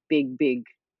first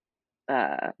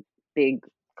uh big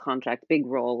contract, big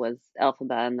role was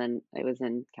Elphaba, and then I was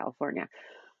in California.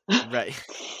 Right.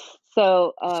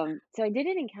 So I did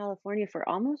it in California for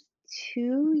almost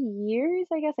 2 years,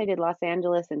 I guess. I did Los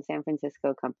Angeles and San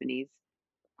Francisco companies.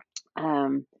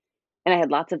 Um, and I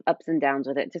had lots of ups and downs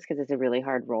with it just because it's a really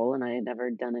hard role and I had never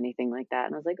done anything like that.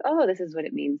 And I was like, oh, this is what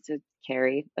it means to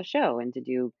carry a show and to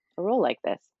do a role like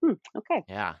this. Okay.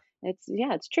 Yeah.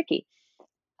 It's tricky.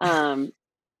 Um,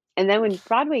 and then when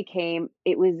Broadway came,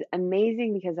 it was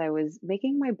amazing because I was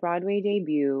making my Broadway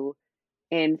debut.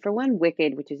 And for one,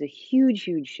 Wicked, which is a huge,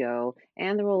 huge show,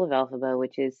 and the role of Elphaba,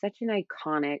 which is such an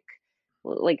iconic,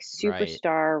 like Right.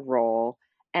 superstar role.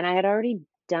 And I had already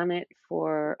done it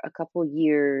for a couple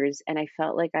years, and I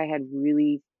felt like I had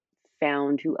really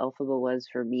found who Elphaba was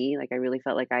for me. Like I really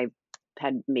felt like I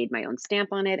had made my own stamp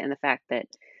on it, and the fact that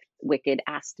Wicked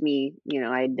asked me,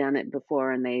 I had done it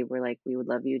before, and they were like, "We would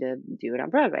love you to do it on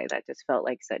Broadway." That just felt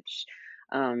like such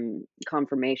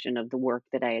confirmation of the work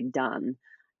that I had done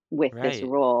with this Right.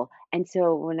 role. And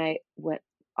so when I went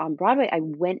on Broadway, I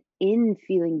went in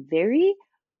feeling very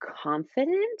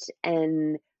confident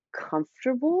and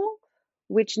comfortable,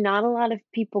 which not a lot of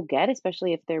people get,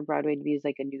 especially if their Broadway debut is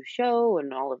like a new show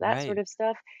and all of that sort Right. of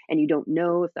stuff. And you don't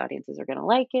know if the audiences are going to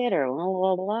like it or blah,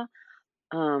 blah, blah,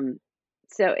 blah.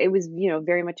 So it was,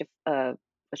 very much a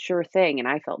sure thing. And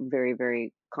I felt very,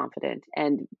 very confident.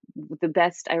 And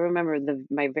I remember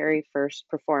my very first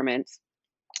performance,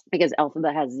 because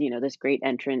Elphaba has, this great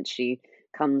entrance. She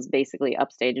comes basically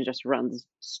upstage and just runs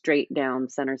straight down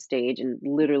center stage and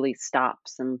literally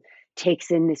stops and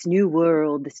takes in this new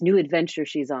world, this new adventure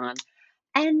she's on.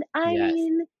 And I Yes.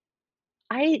 mean,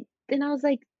 I was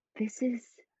like, this is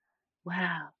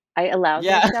wow. I allowed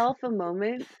Yeah. myself a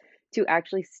moment to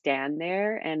actually stand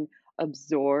there and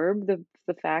absorb the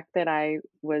fact that I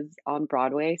was on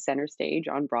Broadway, center stage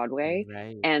on Broadway.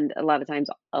 Right. And a lot of times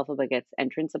Elphaba gets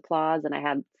entrance applause, and I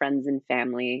had friends and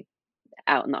family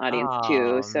out in the audience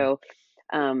too.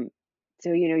 Um.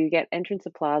 So you get entrance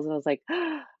applause, and I was like,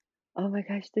 oh my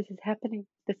gosh, this is happening.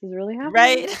 This is really happening.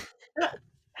 Right.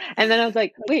 And then I was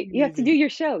like, That's wait, you have to do amazing. your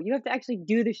show. You have to actually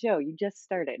do the show. You just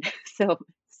started. So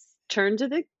turn to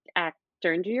the act,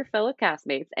 turn to your fellow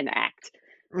castmates and act.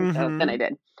 And so then I Mm-hmm.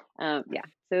 did. Yeah.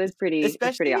 So it was pretty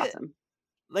Especially awesome.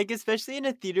 especially in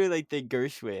a theater like the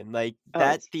Gershwin, like Oh,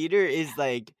 that theater is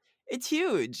like it's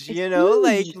huge, it's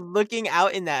Like huge. looking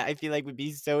out in that, I feel like would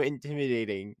be so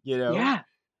intimidating. Yeah.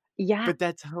 Yeah, But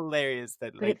that's hilarious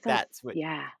that but it like felt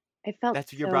yeah, it felt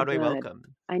that's your so Broadway good.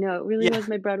 welcome. I know, it really Yeah, was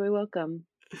my Broadway welcome.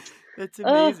 that's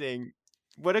Oh, amazing.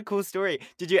 What a cool story.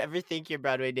 Did you ever think your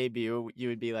Broadway debut you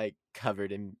would be like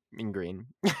covered in green?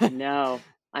 no.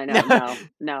 I know, No, no,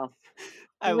 no.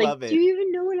 I I was like, love "Do it. you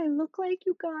even know what I look like,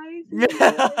 you guys? Do you even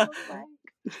know what I look like?"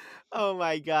 Oh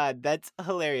my god, that's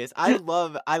hilarious. I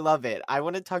love it. I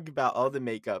want to talk about all the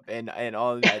makeup and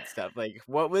all of that stuff. Like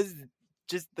what was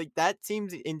just like that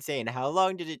seems insane. How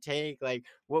long did it take? Like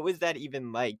what was that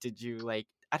even like? Did you like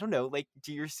I don't know, like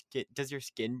does your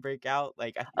skin break out?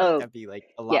 Like I feel like Oh, that'd be like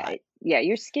a yeah, lot. yeah,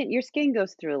 your skin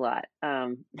goes through a lot.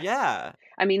 Yeah.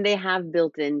 I mean, they have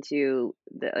built into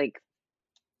the like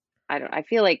I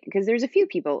feel like because there's a few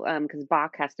people because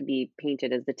Bach has to be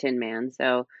painted as the Tin Man,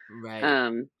 Right.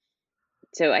 um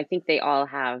so I think they all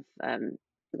have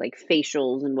like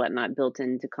facials and whatnot built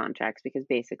into contracts because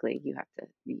basically you have to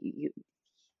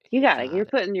you got it. You're Got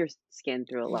it. putting your skin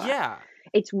through a lot. Yeah.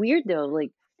 It's weird though,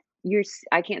 like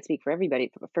I can't speak for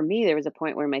everybody. For me, there was a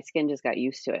point where my skin just got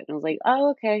used to it. And I was like,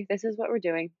 "Oh, okay, this is what we're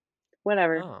doing.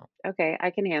 Whatever. Oh. Okay,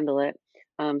 I can handle it."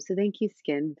 So thank you,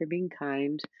 skin, for being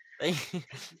kind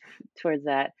towards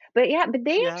that. But yeah, but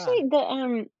they Yeah. actually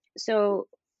so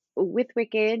with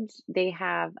Wicked, they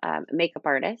have makeup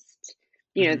artists.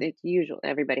 You know, Mhm. it's usual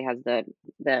everybody has the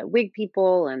wig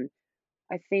people and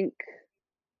I think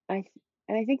I th-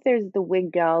 and I think there's the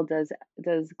wig gal does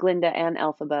Glinda and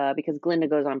Elphaba because Glinda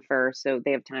goes on first, so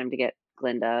they have time to get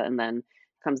Glinda and then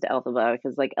comes to Elphaba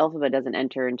because like Elphaba doesn't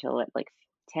enter until at like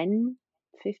 10,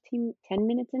 10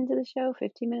 minutes into the show,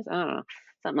 15 minutes, I don't know,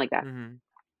 something like that. Mhm.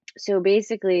 So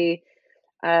basically,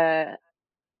 uh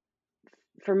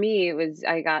for me it was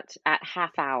I got at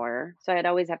half hour, so I'd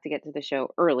always have to get to the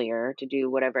show earlier to do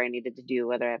whatever I needed to do,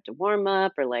 whether I have to warm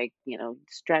up or like,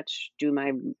 stretch, do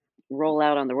my roll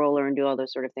out on the roller and do all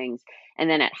those sort of things. And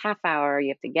then at half hour you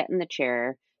have to get in the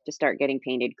chair to start getting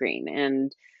painted green.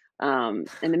 And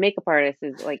the makeup artist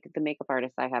is like the makeup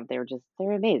artists I have, they're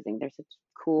amazing. They're such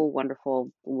cool,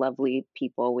 wonderful, lovely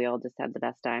people. We all just had the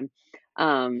best time.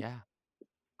 Um Yeah.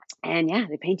 and yeah,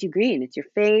 they paint you green. It's your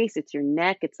face, it's your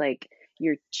neck, it's like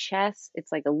your chest,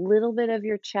 it's like a little bit of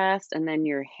your chest, and then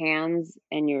your hands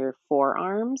and your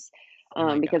forearms. Oh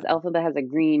my Because god. Elphaba has a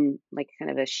green, like kind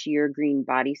of a sheer green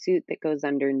bodysuit that goes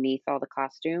underneath all the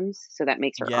costumes. So that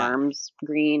makes her Yeah. arms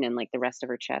green and like the rest of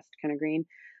her chest kind of green.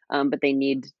 But they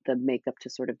need the makeup to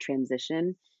sort of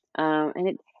transition.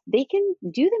 They can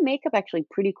do the makeup actually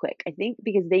pretty quick, I think,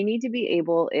 because they need to be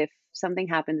able, if something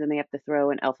happens and they have to throw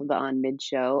an Elphaba on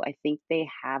mid-show, I think they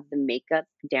have the makeup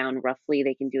down roughly.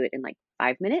 They can do it in like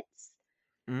 5 minutes.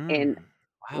 And Mm.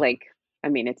 Wow. like, I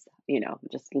mean, it's,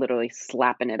 just literally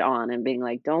slapping it on and being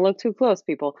like, don't look too close,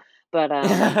 people. But,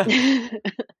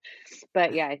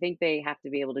 but yeah, I think they have to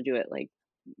be able to do it like,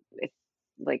 if,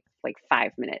 like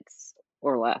 5 minutes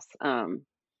or less.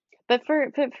 But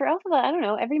for Elphaba, I don't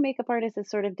know. Every makeup artist is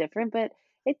sort of different, but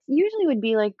it usually would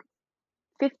be like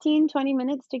 15, 20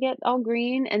 minutes to get all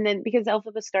green. And then because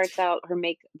Elphaba starts out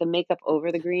the makeup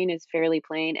over the green is fairly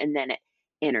plain, and then at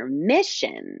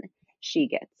intermission, she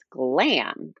gets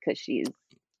glam because she's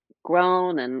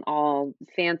grown and all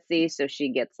fancy. So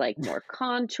she gets like more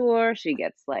contour, she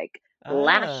gets like Ah.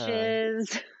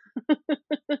 lashes,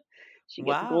 she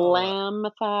gets Wow.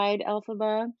 glamified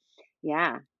Elphaba.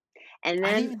 Yeah. And I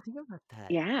didn't then even think about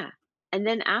that. yeah. And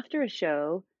then after a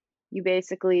show, you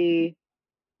basically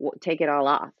take it all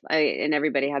off. And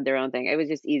everybody had their own thing. It was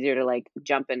just easier to like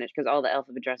jump in it because all the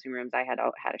Elphaba dressing rooms I had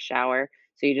a shower,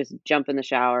 so you just jump in the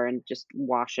shower and just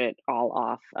wash it all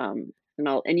off.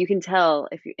 And you can tell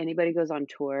if anybody goes on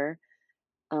tour,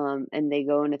 and they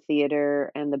go in a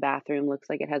theater and the bathroom looks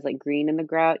like it has like green in the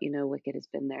grout. Wicked has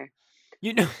been there.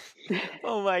 You know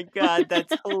Oh my god,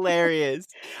 that's hilarious.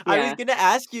 I was Yeah. gonna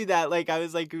ask you that, like, I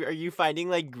was like, are you finding,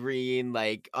 like, green,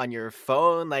 like, on your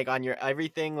phone, like, on your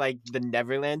everything, like, the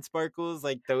Neverland sparkles?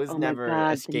 Like, those Oh my never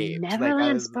God, the escaped. Like, I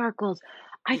Neverland was sparkles.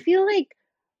 I y feel like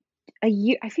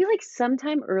I feel like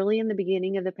sometime early in the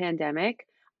beginning of the pandemic,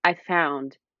 I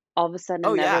found all of a sudden a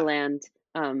Oh, yeah. Neverland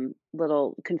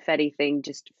little confetti thing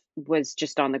just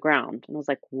on the ground. And I was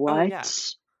like, Oh, yeah.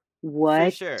 "What? For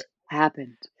What sure.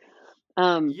 happened?"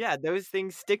 Um Yeah, those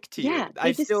things stick to you. yeah,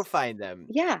 I they still just find them.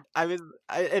 yeah. I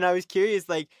was curious,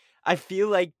 like, I feel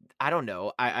like I don't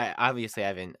know, I obviously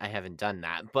I haven't done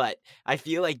that, but I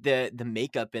feel like the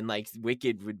makeup in, like,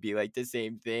 Wicked would be, like, the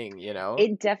same thing, you know?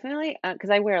 It definitely because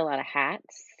I wear a lot of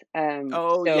hats.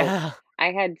 Oh, So yeah.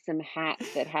 I had some hats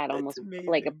that had That's almost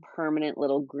like a amazing. permanent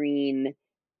little green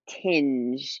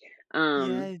tinge.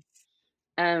 Um Yes.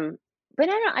 Um, but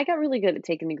I don't know, I got really good at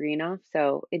taking the green off,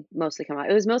 so it mostly come out.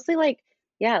 It was mostly like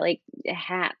yeah, like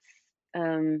hats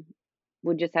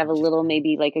would just have a little, Interesting.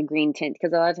 maybe like a green tint,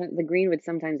 because a lot of times the green would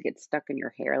sometimes get stuck in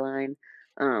your hairline.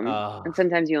 And Oh,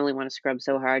 sometimes you only want to scrub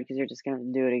so hard because you're just gonna have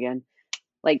to do it again.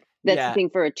 Like, that's the yeah. thing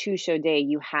for a 2-show day,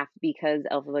 you have, because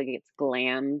Elphaba gets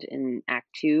glammed in Act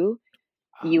 2,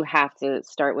 you have to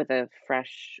start with a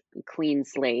fresh, clean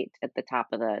slate at the top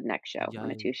of the next show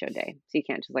on a 2-show Yikes. day. So you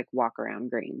can't just, like, walk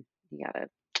around green. You gotta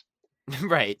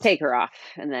Right. take her off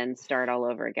and then start all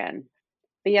over again.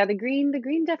 But yeah, the green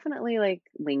definitely, like,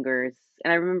 lingers,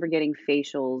 and I remember getting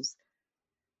facials,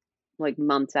 like,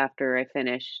 months after I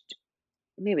finished,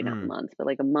 maybe not Mm, months, but,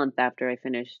 like, a month after I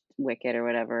finished Wicked or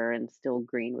whatever, and still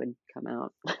green would come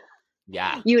out.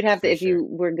 yeah, You would have to, for if sure. you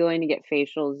were going to get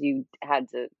facials, you had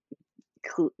to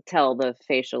tell the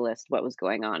facialist what was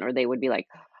going on, or they would be like,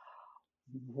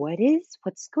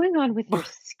 what's going on with your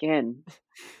skin?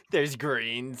 There's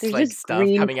greens, There's like, just stuff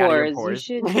green coming out of your pores. You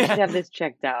pores. should have this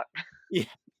checked out. Yeah.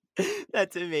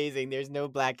 That's amazing. There's no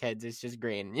blackheads, it's just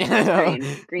green,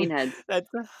 Just green heads. That's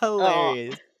Oh,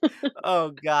 hilarious.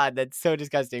 Oh god, that's so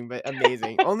disgusting, but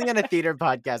amazing. Only on a theater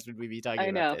podcast would we be talking I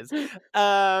about know. this.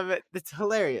 That's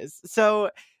hilarious.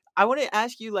 So, I wanna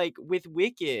ask you, like, with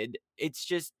Wicked, it's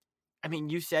just I mean,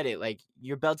 you said it, like,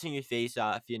 you're belting your face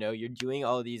off, you're doing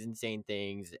all these insane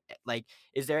things. Like,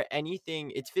 is there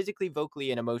anything it's physically,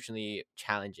 vocally, and emotionally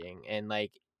challenging and,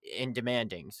 like, and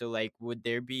demanding. So, like, would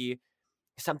there be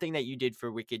something that you did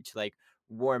for Wicked to like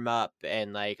warm up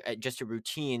and like just a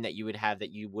routine that you would have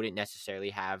that you wouldn't necessarily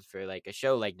have for like a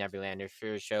show like Neverland or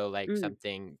for a show like Mm,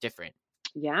 something different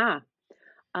yeah.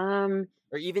 Um,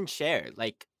 or even share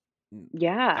like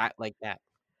yeah. that like that.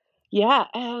 Yeah.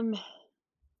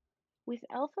 With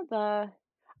Elphaba,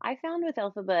 I found with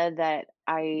Elphaba that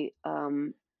I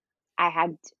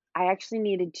had I actually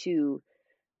needed to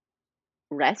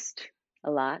rest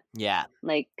a lot. Yeah,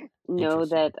 Like, know interesting.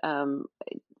 that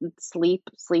sleep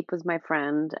was my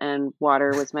friend and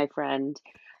water was my friend.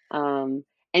 Um,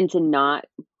 and to not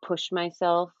push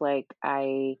myself, like,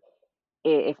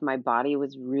 if my body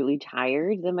was really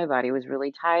tired, then my body was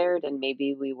really tired, and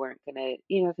maybe we weren't gonna,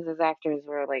 because as actors,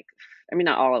 we're like, I mean,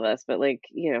 not all of us, but like,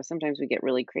 sometimes we get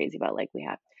really crazy about, like,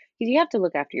 because you have to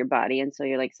look after your body, and so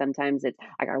you're like, sometimes it's,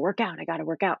 I gotta work out, I gotta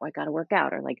work out, I gotta work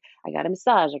out, or like, I gotta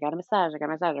massage, I gotta massage, I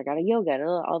gotta massage, I gotta yoga,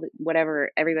 all the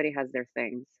whatever. Everybody has their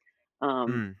things.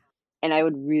 Um, Mm, and I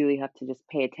would really have to just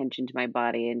pay attention to my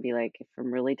body and be like, if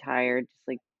I'm really tired, just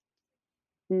like,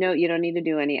 no, you don't need to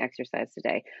do any exercise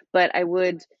today. But I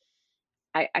would,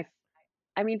 I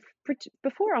I mean,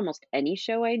 before almost any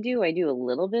show I do a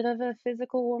little bit of a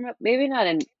physical warm up. Maybe not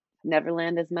in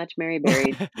Neverland as much. Mary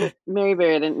Berry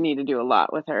didn't need to do a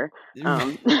lot with her.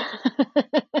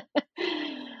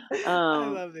 I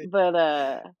love it.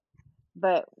 But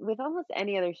but with almost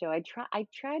any other show, I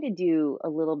try to do a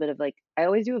little bit of, like, I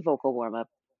always do a vocal warm up.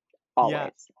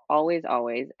 Yeah. Always, always,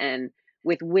 always. And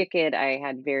with Wicked, I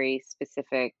had very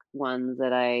specific ones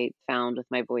that I found with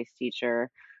my voice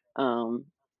teacher. Um,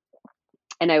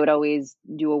 and I would always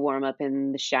do a warm up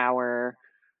in the shower,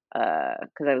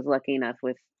 because I was lucky enough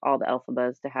with all the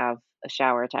Elphabas to have a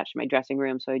shower attached to my dressing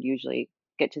room. So I'd usually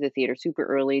get to the theater super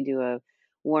early, do a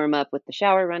warm up with the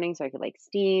shower running so I could, like,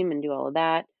 steam and do all of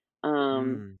that.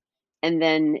 Um, Mm, and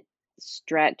then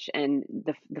stretch, and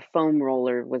the foam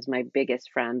roller was my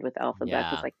biggest friend with Elphaba,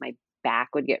 because, yeah. like, my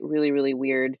back would get really, really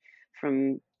weird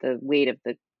from the weight of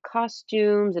the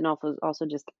costumes, and also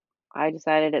just, I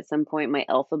decided at some point my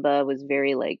Elphaba was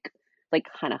very, like,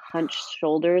 kinda hunched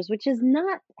shoulders, which is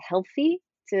not healthy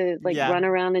to, like, Yeah. run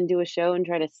around and do a show and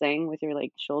try to sing with your,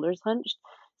 like, shoulders hunched.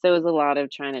 So it was a lot of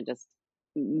trying to just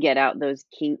get out those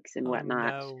kinks and Oh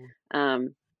whatnot. no.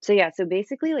 So yeah, so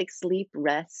basically, like, sleep,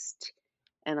 rest,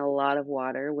 and a lot of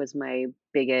water was my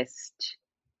biggest,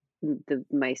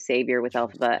 my savior with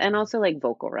Elphaba, and Interesting. also, like,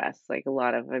 vocal rest. Like, a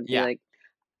lot of, I'd be Yeah. like,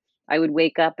 I would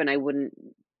wake up and I wouldn't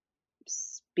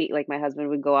speak, like, my husband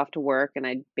would go off to work, and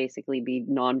I'd basically be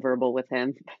nonverbal with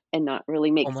him and not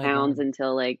really Oh make my sounds god.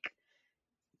 until, like,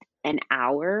 an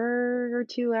hour or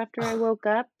 2 after I woke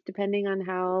up, depending on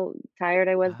how tired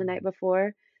I was the Wow. night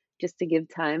before, just to give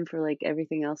time for, like,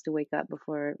 everything else to wake up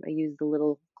before I use the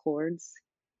little cords.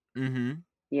 Mhm.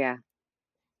 Yeah,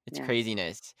 It's yeah.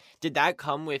 craziness. Did that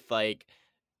come with like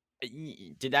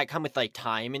did that come with like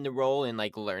time in the role and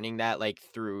like learning that like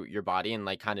through your body and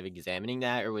like kind of examining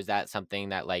that, or was that something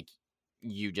that like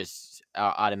you just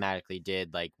automatically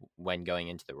did like when going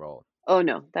into the role? Oh,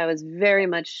 no, that was very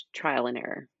much trial and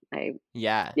error. I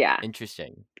Yeah, Yeah,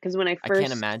 interesting. because when I I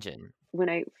can't first imagine. when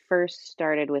I first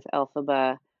started with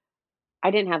Elphaba,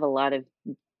 I didn't have a lot of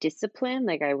discipline.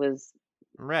 Like, I was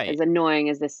Right. as annoying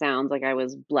as this sounds, like I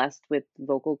was blessed with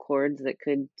vocal cords that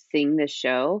could sing this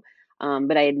show,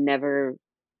 but I had never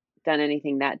done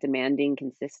anything that demanding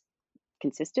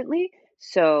consistently.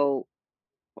 So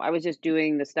I was just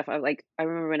doing the stuff I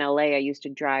remember in LA, I used to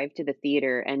drive to the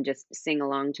theater and just sing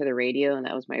along to the radio, and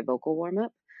that was my vocal warm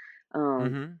up.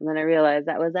 Mm-hmm. And then I realized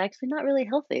that was actually not really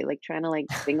healthy, like trying to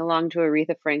sing along to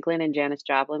Aretha Franklin and Janis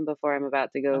Joplin before I'm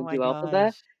about to Oh go my do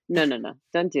Elphaba. gosh. No, no, no.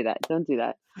 Don't do that. Don't do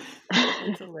that.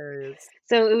 That's hilarious.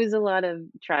 So it was a lot of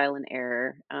trial and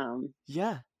error,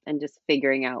 Yeah. and just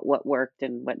figuring out what worked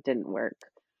and what didn't work.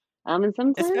 And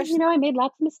sometimes, Especially, I made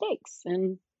lots of mistakes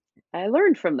and I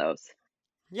learned from those.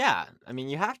 yeah. I mean,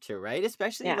 you have to, right?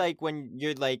 Especially Yeah. like when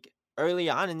you're like early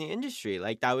on in the industry,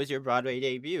 like that was your Broadway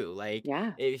debut. Like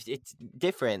Yeah. it's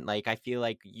different. Like I feel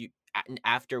like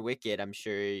after Wicked, I'm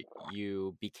sure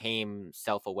you became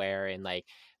self-aware and like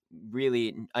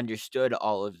really understood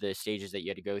all of the stages that you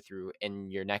had to go through in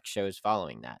your next shows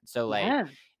following that. So like,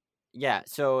 Yeah. yeah,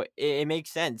 so it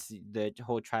makes sense, the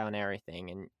whole trial and error thing,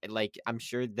 and like I'm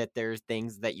sure that there's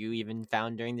things that you even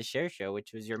found during the Share Show,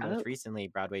 which was your most Oh, recently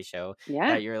Broadway show, yeah.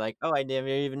 that you're like, oh, I never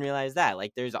even realized that.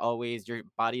 Like, there's always your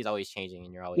body's always changing,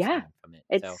 and you're always Yeah. learning from it.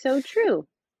 So It's so true.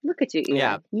 Look at you,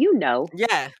 yeah, Eli. You know.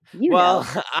 yeah. You Well, know.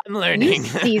 I'm You learning.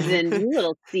 seasoned, you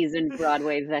little seasoned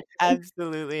Broadway veteran.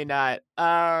 Absolutely not.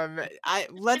 I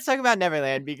let's talk about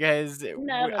Neverland because I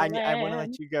want to let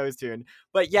Neverland. you go soon.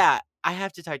 But yeah, I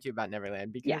have to talk to you about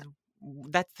Neverland Yeah. because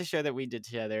that's the show that we did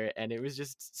together, and it was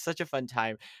just such a fun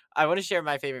time. I want to share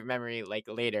my favorite memory like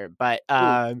later, but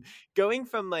Ooh. going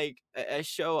from like a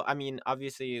show. I mean,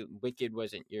 obviously, Wicked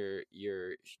wasn't your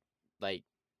like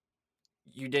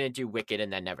you didn't do Wicked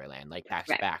and then Neverland like back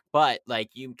to Right. back, but like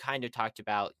you kind of talked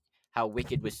about how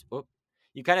Wicked was.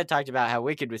 You kind of talked about how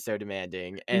Wicked was so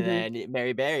demanding, and Hmm. then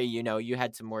Mary Berry, you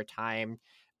had some more time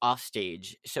off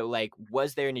stage. So like,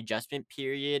 was there an adjustment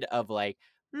period of like,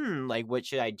 like what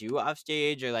should I do off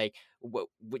stage, or like what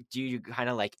do you kind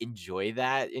of like enjoy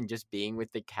that and just being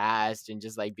with the cast and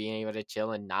just like being able to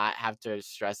chill and not have to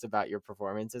stress about your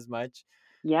performance as much?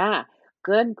 Yeah.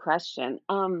 Good question.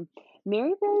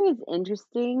 Mary Berry is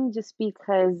interesting just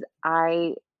because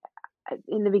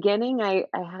in the beginning, I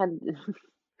had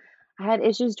I had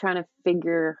issues trying to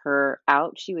figure her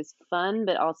out. She was fun,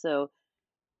 but also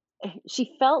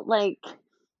she felt like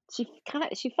she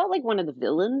felt like one of the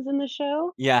villains in the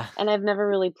show, Yeah. and I've never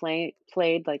really played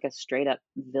like a straight up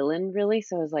villain really,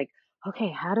 so I was like, "Okay,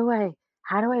 how do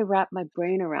I wrap my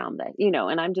brain around that?"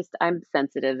 And I'm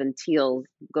sensitive, and Teal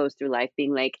goes through life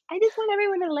being like, "I just want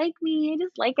everyone to like me. I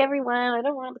just like everyone. I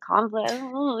don't want the conflict." I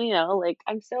don't know, like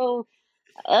I'm so,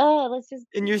 let's just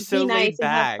And you're be so nice laid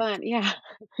and have back. fun. Yeah.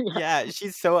 Yeah. Yeah,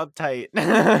 she's so uptight.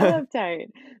 She's so uptight.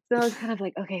 So I was kind of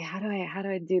like, "Okay, how do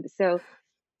I do this?" So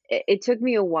it took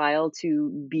me a while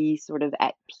to be sort of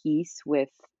at peace with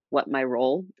what my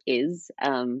role is,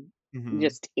 Mhm.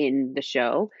 just in the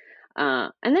show.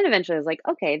 And then eventually I was like,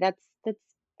 okay, that's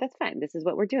fine. This is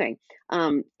what we're doing.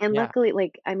 And Yeah. luckily,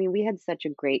 I mean, we had such a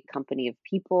great company of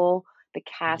people. The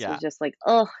cast was Yeah. just like,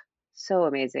 oh, so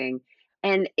amazing.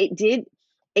 And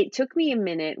it took me a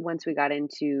minute once we got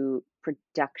into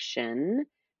production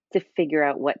to figure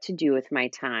out what to do with my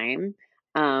time.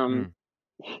 Um,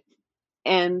 Mm.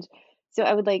 and so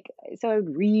I would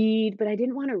read, but I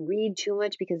didn't wanna read too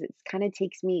much because it kinda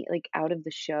takes me, out of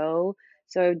the show.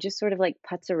 So I would just sort of,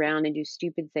 putz around and do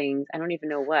stupid things. I don't even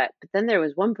know what. But then there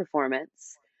was one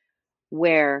performance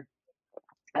where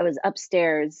I was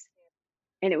upstairs,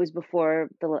 and it was before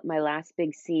my last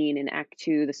big scene in act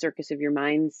 2, the Circus of Your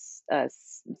Minds,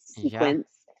 Yeah. sequence,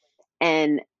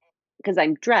 and because 'cause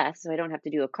I'm dressed, so I don't have to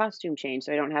do a costume change,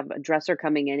 so I don't have a dresser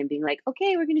coming in and being like,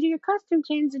 "Okay, we're gonna do your costume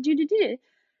change, do do do."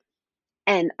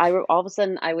 And all of a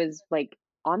sudden, I was,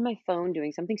 on my phone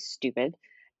doing something stupid,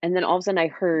 and then all of a sudden I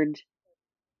heard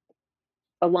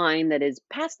a line that is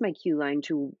past my cue line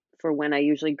to for when I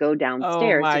usually go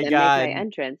Oh downstairs to my then make my god.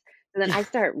 entrance. And then I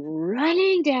start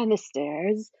running down the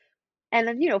stairs, and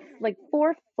then,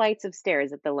 4 flights of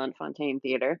stairs at the Lunt-Fontanne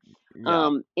Theater, Yeah.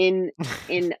 in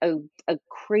a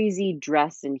crazy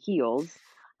dress and heels,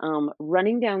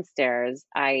 running downstairs.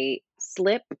 I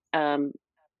slip,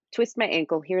 twist my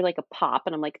ankle, hear like a pop,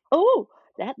 and I'm like, "Oh,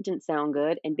 that didn't sound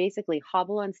good," and basically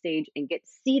hobble on stage and get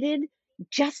seated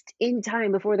just in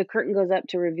time before the curtain goes up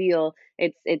to reveal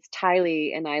it's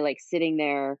Tylee and I, sitting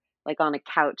there, on a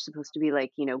couch, supposed to be,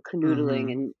 canoodling,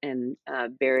 Mhm. and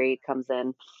Barry comes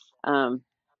in. Um,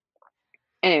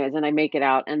 Anyways, and I make it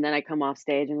out, and then I come off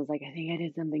stage and was like, "I think I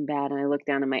did something bad," and I look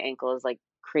down and my ankle is,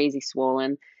 crazy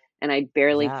swollen, and I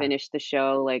barely Yeah. finished the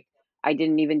show. I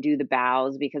didn't even do the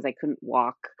bows because I couldn't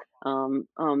walk.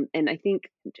 And I think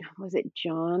was it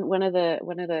John, one of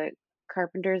the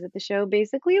carpenters at the show,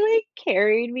 basically like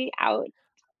carried me out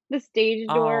the stage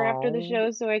door after the Oh,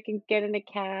 show so I can get in a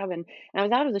cab, and I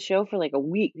was out of the show for like a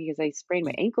week because I sprained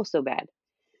my ankle so bad. So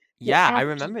yeah, I after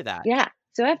remember that. yeah,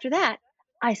 so after that,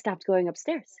 I stopped going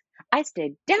upstairs. I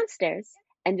stayed downstairs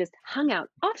and just hung out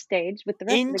off stage with the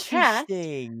rest of the cast,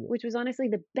 Interesting. which was honestly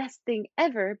the best thing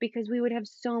ever because we would have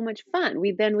so much fun.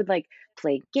 We then would like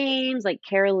play games, like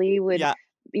Carol Lee would, Yeah,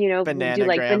 would do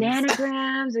like bananagrams.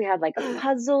 bananagrams. We had like a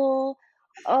puzzle.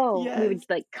 Oh, we would Yes.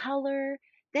 like color.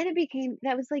 Then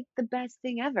that was like the best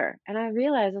thing ever. And I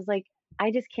realized I was like,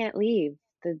 I just can't leave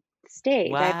the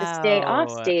stage. I have to stay off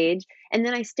Wow. stage and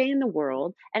then I stay in the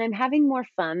world and I'm having more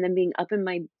fun than being up in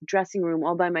my dressing room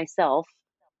all by myself,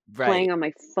 playing Right. on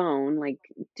my phone, like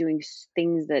doing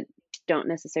things that don't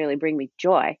necessarily bring me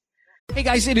joy. Hey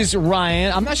guys, it is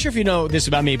Ryan. I'm not sure if you know this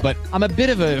about me, but I'm a bit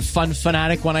of a fun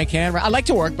fanatic when I can. I like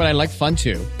to work, but I like fun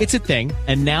too. It's a thing.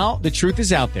 And now the truth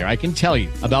is out there. I can tell you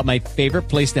about my favorite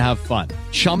place to have fun.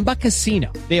 Chumba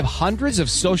Casino. They have hundreds of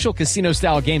social casino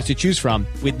style games to choose from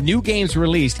with new games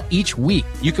released each week.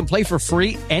 You can play for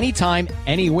free anytime,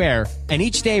 anywhere. And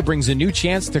each day brings a new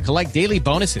chance to collect daily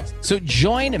bonuses. So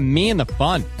join me in the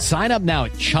fun. Sign up now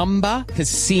at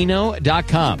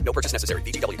ChumbaCasino.com. No purchase necessary.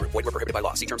 VGW Group. Void were prohibited by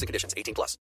law. See terms and conditions. 18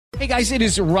 plus. Hey guys, it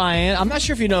is Ryan. I'm not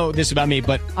sure if you know this about me,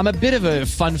 but I'm a bit of a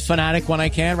fun fanatic when I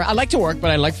can. I like to work,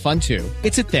 but I like fun too.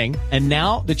 It's a thing. And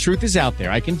now the truth is out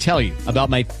there. I can tell you about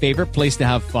my favorite place to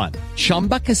have fun.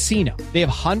 Chumba Casino. They have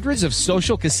hundreds of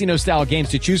social casino style games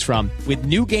to choose from with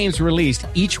new games released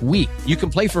each week. You can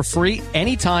play for free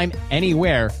anytime,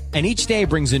 anywhere. And each day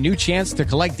brings a new chance to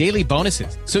collect daily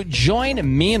bonuses. So join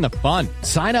me in the fun.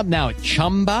 Sign up now at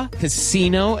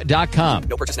ChumbaCasino.com.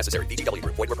 No purchase necessary. VGW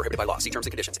Group. Void were prohibited by law. See terms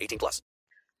and conditions. 18 plus.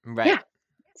 Right. Yeah.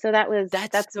 So That's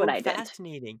that's what so I did.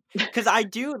 fascinating. Because I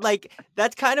do like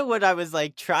that's kind of what I was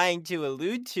like trying to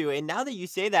allude to. And now that you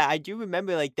say that, I do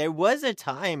remember like there was a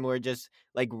time where just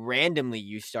like randomly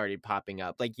you started popping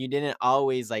up. Like you didn't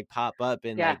always like pop up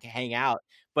and Yeah. like hang out.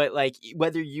 But like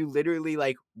whether you literally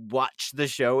like watched the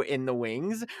show in the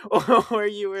wings or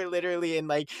you were literally in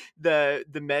like the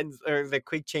men's or the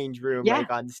quick change room Yeah.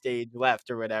 like on stage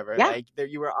left or whatever. Yeah. Like there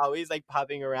you were always like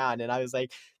popping around and I was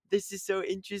like this is so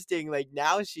interesting. Like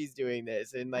now she's doing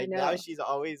this and I like now know. she's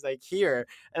always like here.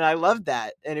 And I love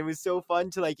that. And it was so fun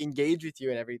to like engage with you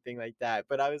and everything like that.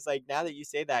 But I was like, now that you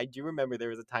say that, I do remember there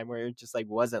was a time where it just like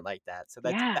wasn't like that. So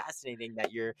that's Yeah. fascinating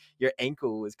that your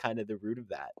ankle was kind of the root of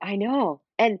that. I know.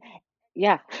 And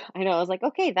yeah, I know. I was like,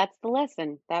 okay, that's the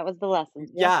lesson. That was the lesson.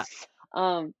 Yep. Yeah.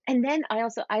 And then I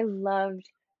loved,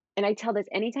 and I tell this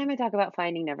anytime I talk about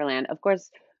Finding Neverland, of course,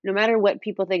 no matter what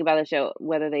people think about the show,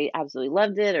 whether they absolutely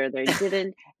loved it or they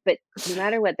didn't, but no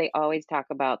matter what, they always talk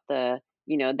about that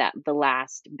the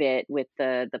last bit with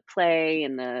the play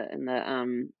and the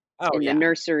Oh in the yeah.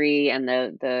 nursery and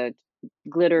the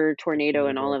glitter tornado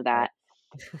and all Tornado. of Yeah. that.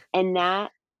 And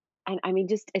that and I mean,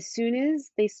 just as soon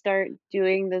as they start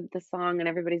doing the song and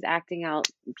everybody's acting out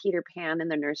Peter Pan in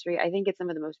the nursery, I think it's some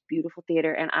of the most beautiful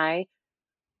theater. And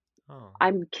Oh.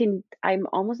 I'm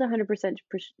almost 100%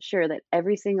 sure that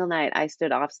every single night I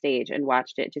stood off stage and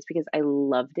watched it just because I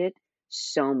loved it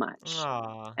so much.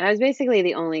 Aw. And I was basically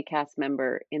the only cast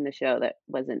member in the show that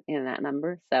wasn't in that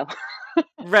number. So,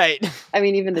 Right. I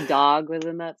mean, even the dog was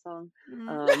in that song.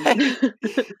 Right.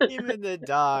 Even the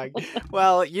dog.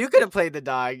 Well, you could have played the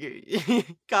dog.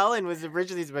 Colin was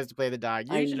originally supposed to play the dog.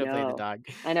 I You should have played the know. dog.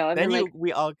 I know. I've Then been like,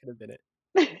 we all could have been it.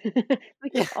 we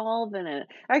could Yeah. have all been in it.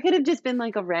 Or I could have just been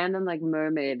like a random like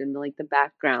mermaid in like the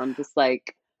background, just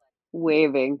like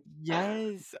waving.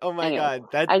 Yes. Oh my Anyway, God.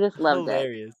 That's I just loved it.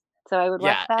 hilarious. So I would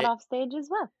watch Yeah. that off stage as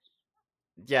well.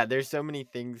 Yeah. There's so many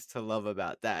things to love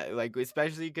about that. Like,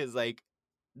 especially because, like,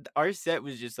 our set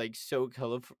was just like so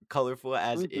colorful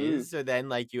as Hmm. is. So then,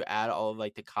 like, you add all of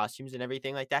like the costumes and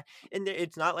everything like that. And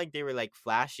it's not like they were like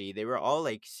flashy, they were all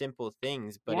like simple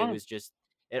things, but it Yeah. was just,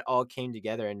 it all came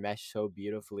together and meshed so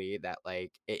beautifully that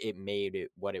like it made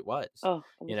it what it was, Oh,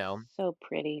 it you was know? so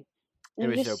pretty. It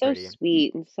And was just so so pretty.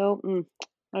 sweet and so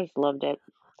I just loved it.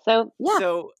 So yeah.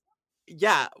 So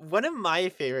yeah, one of my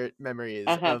favorite memories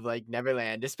Uh-huh. of like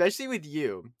Neverland, especially with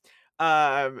you,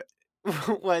 um,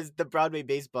 was the Broadway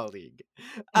Baseball League.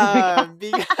 Oh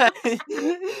my God. Because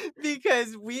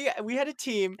because we had a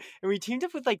team and we teamed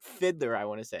up with like Fiddler, I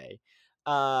want to say.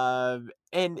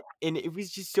 And it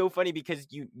was just so funny because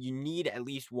you need at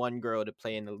least one girl to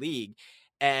play in the league.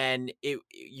 And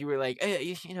you were like,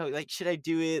 like, should I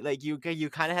do it? Like you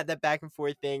kind of had that back and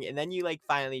forth thing, and then you like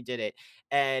finally did it.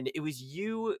 And it was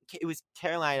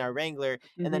Caroline, our wrangler,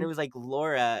 and then Hmm. it was like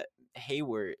Laura.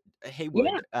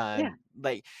 Yeah, Haywood. yeah.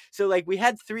 Like, so like we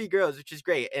had 3 girls, which is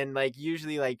great, and like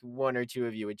usually like 1 or 2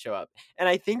 of you would show up, and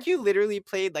I think you literally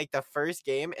played like the first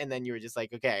game, and then you were just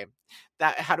like, okay,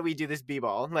 that how do we do this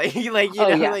b-ball? Like Oh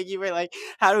yeah. like you were like,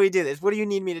 how do we do this? What do you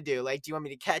need me to do? Like, do you want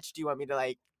me to catch? Do you want me to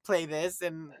like play this?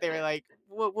 And they were like,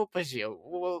 we'll push you.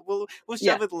 We'll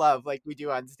Yeah. shove with love like we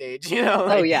do on stage. You know,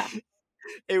 Oh like yeah.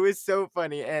 it was so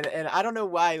funny, and I don't know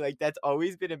why, like that's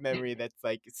always been a memory that's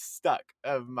like stuck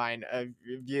of mine of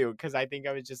you, because I think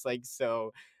I was just like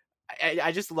so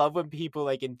I just love when people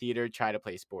like in theater try to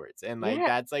play sports, and like Yeah.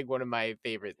 that's like one of my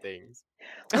favorite things.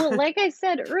 Well, like I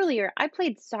said earlier, I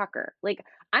played soccer. Like,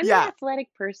 I'm an Yeah.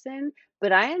 athletic person,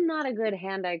 but I am not a good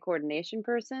hand-eye coordination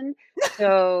person.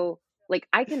 So, like,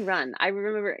 I can run. I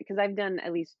remember because I've done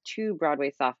at least 2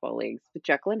 Broadway softball leagues with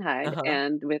Jekyll and Hyde Uh-huh.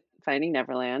 and with Finding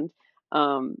Neverland.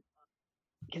 Um,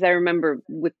 because I remember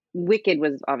with Wicked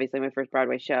was obviously my first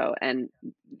Broadway show, and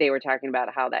they were talking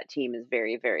about how that team is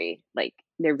very, very like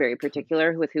they're very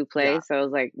particular with who Yeah. plays. So I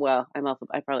was like, well,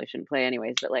 I probably shouldn't play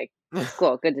anyways, but like,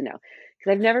 cool, good to know.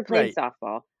 Because I've never played Right.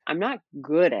 softball. I'm not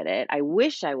good at it. I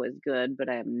wish I was good, but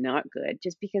I am not good.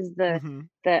 Just because Hmm.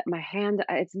 my hand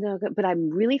it's no good, but I'm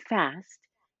really fast.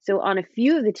 So on a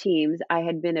few of the teams, I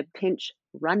had been a pinch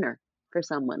runner for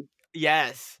someone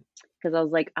Yes. because I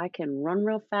was like, I can run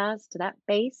real fast to that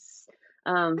base.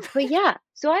 But yeah,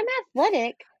 so I'm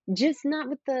athletic, just not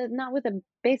with a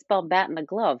baseball bat and a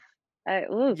glove.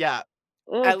 Oof, Yeah.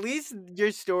 oof. At least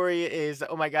your story is,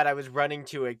 oh my god, I was running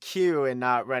to a cue and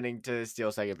not running to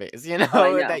steal second base. You Oh,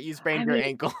 I know know. that you sprained I your mean,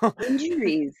 ankle.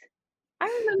 injuries. I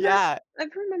remember. Yeah. I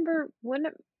remember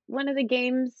one of the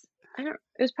games. I don't.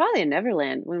 It was probably in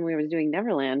Neverland when we were doing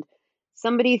Neverland.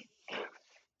 Somebody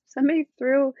somebody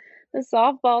threw the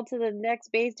softball to the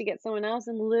next base to get someone else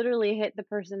and literally hit the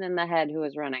person in the head who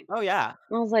was running. Oh yeah.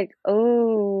 I was like,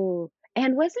 "Oh."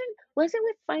 And was it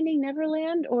with Finding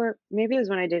Neverland or maybe it was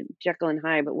when I did Jekyll and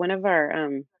Hyde, but one of our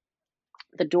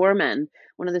the doormen,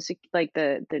 one of the like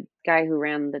the guy who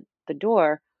ran the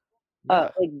door,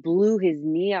 Yeah. like blew his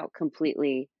knee out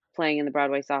completely playing in the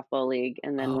Broadway softball league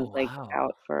and then was Oh like wow.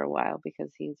 out for a while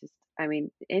because he just I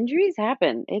mean, injuries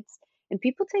happen. It's and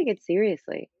people take it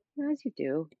seriously, as you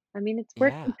do. I mean,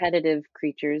 we're Yeah. competitive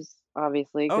creatures,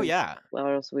 obviously, Oh because yeah. well,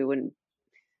 else we wouldn't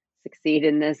succeed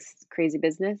in this crazy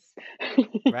business.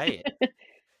 Right.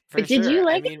 But For sure.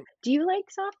 I mean, do you like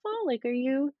softball? Like, are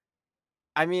you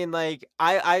like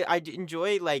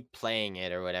enjoy like playing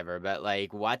it or whatever, but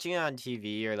like watching it on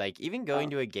TV or like even going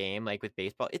oh, to a game like with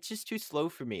baseball, it's just too slow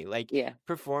for me. Like yeah,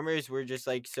 performers were just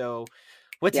like, so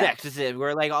what's yeah, next? Is it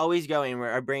we're like always going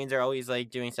where our brains are always like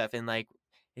doing stuff, and like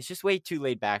it's just way too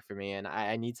laid back for me, and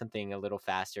I need something a little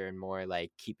faster and more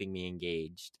like keeping me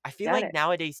engaged. I feel got like it.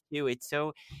 nowadays too, it's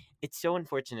so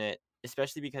unfortunate,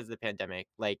 especially because of the pandemic.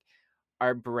 Like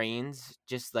our brains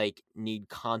just like need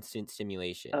constant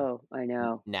stimulation Oh, I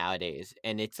know. nowadays,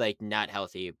 and it's like not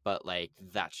healthy, but like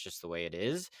that's just the way it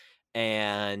is.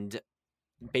 And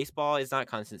baseball is not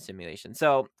constant stimulation,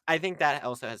 so I think that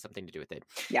also has something to do with it.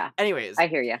 Yeah, Anyways, I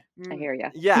hear you. I hear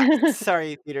yeah, you.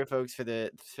 sorry theater folks for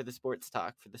the sports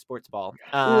talk, for the sports ball,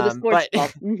 Ooh, the sports but ball.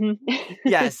 Mhm.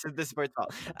 yes, the sports ball.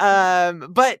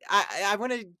 But I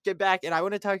want to get back, and I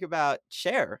want to talk about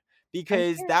Cher, Oh,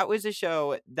 because sure. that was a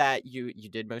show that you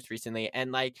did most recently,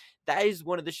 and like that is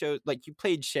one of the shows, like you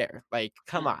played Cher, like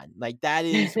come on, like that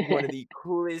is one of the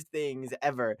coolest things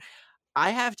ever.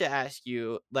 I have to ask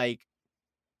you, like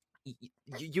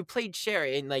you played Cher,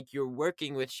 and like you're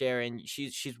working with Cher, and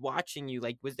she's watching you.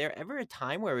 Like, was there ever a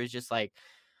time where it was just like,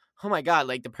 oh my god,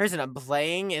 like the person I'm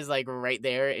playing is like right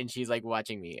there and she's like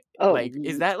watching me? Oh, Like,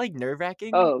 is that like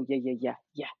nerve-wracking? oh, yeah, yeah, yeah,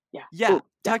 yeah, yeah. Yeah, Oh,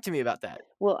 yeah. talk to me about that.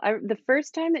 Well, the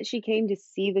first time that she came to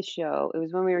see the show, it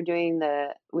was when we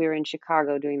were in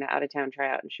Chicago doing the out of town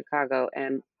tryout in Chicago,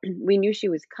 and we knew she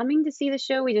was coming to see the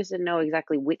show. We just didn't know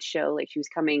exactly which show. Like she was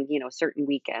coming, a certain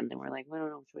weekend, and we're like, we don't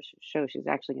know which show she's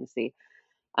actually going to see.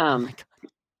 Oh my Um, god.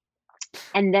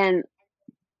 and then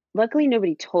luckily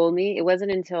nobody told me. It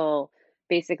wasn't until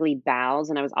basically bows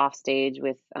and I was off stage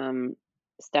with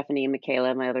Stephanie and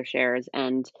Michaela, my other shares,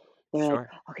 and they're like,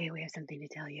 Sure. "Okay, we have something to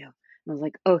tell you." And I was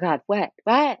like, "Oh God, what?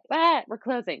 What? What? We're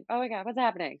closing. Oh my God, what's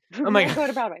happening? Oh We're my not god. going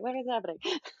to Broadway. What is happening?"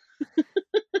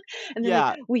 And they're like,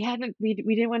 Yeah. we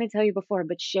didn't want to tell you before,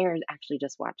 but Cher actually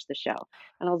just watched the show."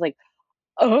 And I was like,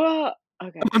 "Oh,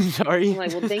 okay." I'm I'm sorry.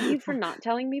 like, "Well, thank you for not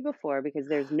telling me before because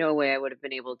there's no way I would have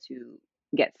been able to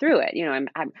get through it."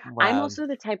 I'm Wow. also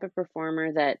the type of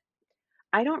performer that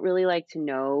I don't really like to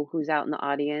know who's out in the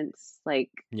audience.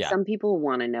 Like Yeah. some people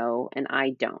want to know and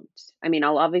I don't. I mean,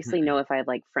 I'll obviously know Mhm. if I have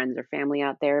like friends or family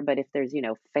out there, but if there's,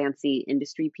 fancy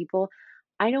industry people,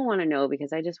 I don't want to know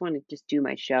because I just want to just do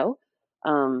my show.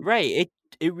 Um, Right,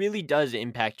 it really does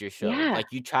impact your show. yeah,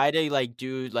 Like, you try to, like,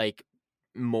 do, like,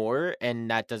 more, and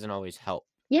that doesn't always help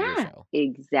your yeah, show.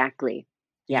 exactly.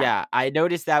 Yeah, Yeah, I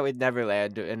noticed that with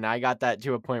Neverland, and I got that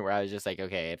to a point where I was just like,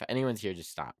 "Okay, if anyone's here, just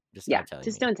stop. Just yeah. stop telling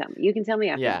Just me." don't tell me. You can tell me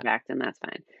after the Yeah, fact, and that's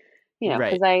fine.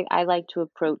 Because right. I like to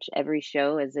approach every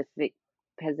show as if it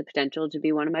has the potential to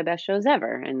be one of my best shows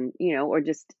ever, and or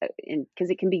just because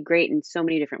it can be great in so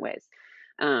many different ways.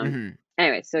 Um, Mhm.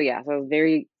 anyway, so yeah, so I was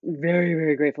very, very,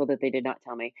 very grateful that they did not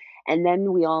tell me. And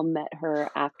then we all met her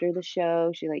after the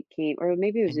show. She like came, or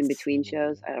maybe it was in between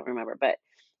shows. Insane. I don't remember, but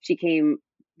she came.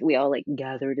 We all like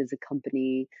gathered as a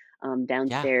company Yeah.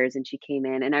 downstairs, and she came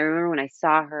in. And I remember when I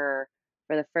saw her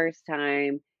for the first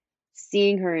time,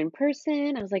 seeing her in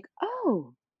person, I was like,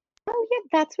 oh yeah,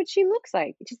 that's what she looks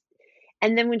like. Just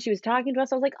and then when she was talking to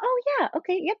us, I was like, oh yeah,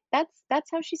 okay, yep,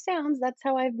 that's how she sounds. That's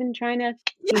how I've been trying to,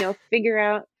 Yeah. figure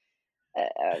out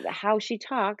how she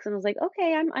talks. And I was like,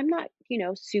 okay, I'm not,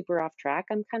 super off track.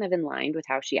 I'm kind of in line with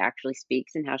how she actually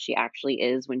speaks and how she actually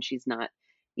is when she's not,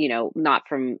 not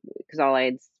from because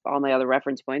all my other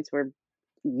reference points were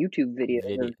YouTube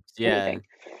videos of Videos. Yeah. anything.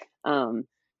 Um,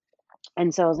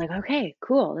 and so I was like, okay,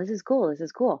 cool. This is cool. This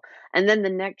is cool. And then the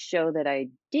next show that I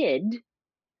did,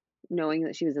 knowing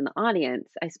that she was in the audience,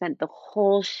 I spent the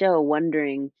whole show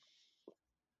wondering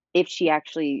if she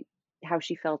actually how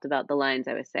she felt about the lines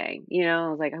I was saying. I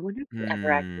was like, I wonder if she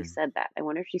ever actually Hmm. said that. I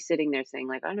wonder if she's sitting there saying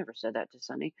like, I never said that to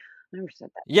Sunny. I never said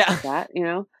Yeah. that,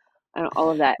 and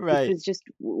all of that, which Right. was just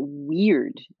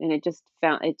weird. And it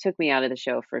took me out of the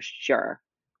show for sure.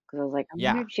 Because I was like, I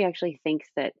wonder Yeah. if she actually thinks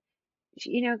that,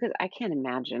 because I can't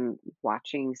imagine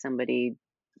watching somebody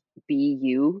be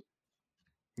you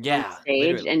on Yeah, stage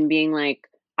literally. and being like,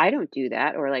 "I don't do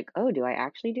that," or like, "Oh, do I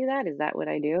actually do that? Is that what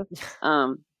I do?"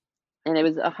 Um, and it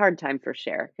was a hard time for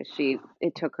Cher because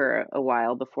it took her a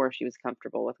while before she was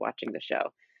comfortable with watching the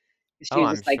show. She Oh,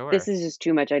 was I'm just like, "This sure. is just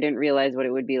too much. I didn't realize what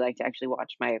it would be like to actually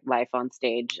watch my life on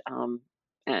stage."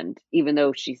 And even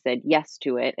though she said yes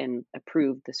to it and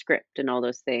approved the script and all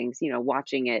those things,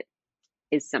 watching it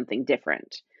is something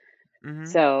different. Mhm.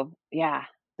 So, yeah,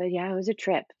 but yeah, it was a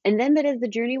trip. And then, but as the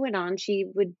journey went on, she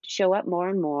would show up more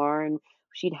and more, and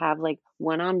she'd have like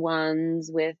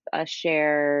one-on-ones with us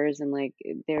shares. And like,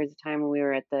 there was a time when we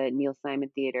were at the Neil Simon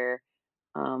Theater,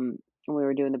 when we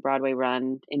were doing the Broadway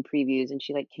run in previews, and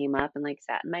she like came up and like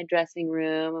sat in my dressing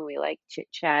room, and we like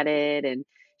chit-chatted, and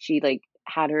she like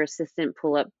had her assistant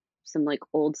pull up some like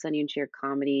old Sonny and Cher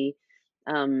comedy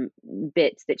um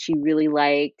bits that she really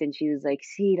liked, and she was like,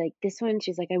 see, like this one,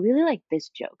 she's like, I really like this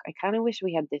joke. I kind of wish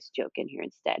we had this joke in here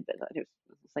instead. But it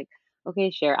was like,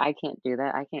 okay, Cher, I can't do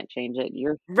that. I can't change it.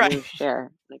 You're Right.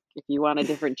 Cher. Like if you want a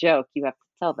different joke, you have to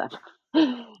tell them.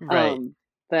 Right.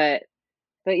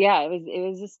 But yeah, it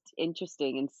was just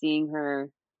interesting and seeing her.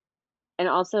 And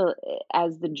also,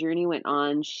 as the journey went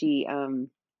on, she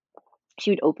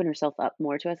would open herself up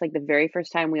more to us. Like the very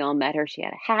first time we all met her, she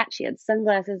had a hat, she had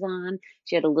sunglasses on,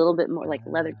 she had a little bit more like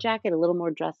leather Ah. jacket, a little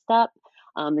more dressed up.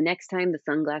 The next time the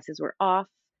sunglasses were off,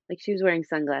 like she was wearing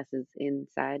sunglasses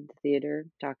inside the theater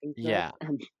talking to us. Yeah.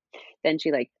 Then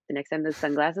the next time the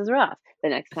sunglasses were off, the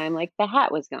next time like the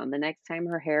hat was gone, the next time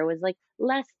her hair was like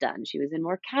less done, she was in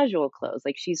more casual clothes.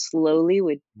 Like she slowly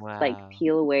would like Wow.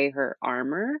 peel away her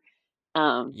armor.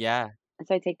 Um, Yeah, and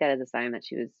so I take that as a sign that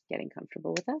she was getting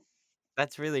comfortable with us,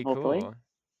 that's really hopefully. cool.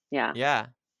 Yeah. Yeah,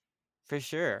 for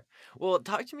sure. Well,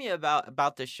 talk to me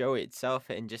about the show itself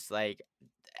and just, like,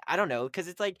 I don't know, cause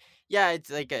it's like, yeah,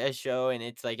 it's like a show and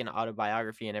it's like an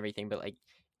autobiography and everything, but, like,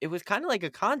 it was kinda like a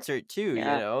concert too,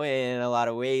 Yeah. in a lot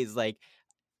of ways, like,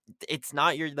 it's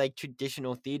not your, like,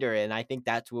 traditional theater, and I think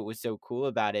that's what was so cool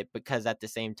about it because at the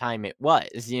same time it was,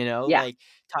 Yeah. Like,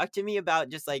 talk to me about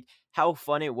just, like, how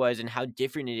fun it was and how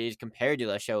different it is compared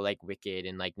to a show like Wicked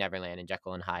and, like, Neverland and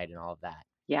Jekyll and Hyde and all of that.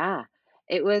 Yeah.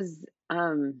 It was,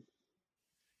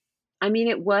 I mean,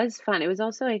 it was fun. It was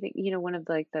also, I think, one of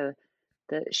like the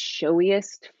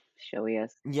showiest,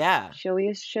 Yeah,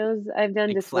 showiest shows I've done,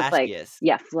 like, just with like, flashiest.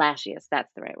 yeah, flashiest.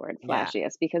 That's the right word, Yeah,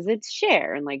 flashiest, because it's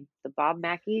Cher and like the Bob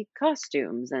Mackie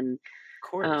costumes of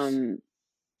course. um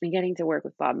and getting to work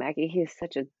with Bob Mackie. He is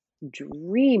such a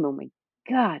dream. Oh my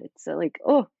God. It's so like,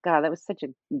 oh God, that was such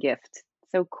a gift.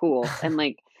 So cool. And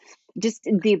like, just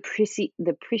the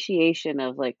appreciation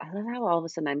of like, I love how all of a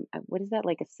sudden what is that,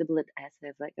 like a sibilant S?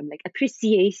 Like I'm like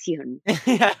appreciation.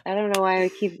 Yeah. I don't know why I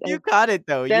You caught it,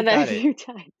 though, you said that a caught it. few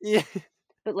times, Yeah.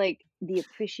 but like the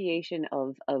appreciation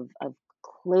of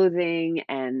clothing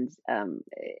and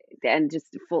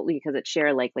just fully because it's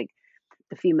Cher, like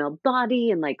the female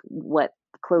body and like what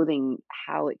clothing,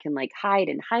 how it can like hide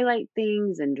and highlight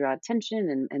things and draw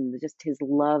attention, and just his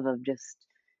love of just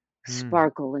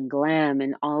Mm. sparkle and glam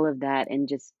and all of that, and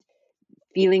just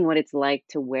feeling what it's like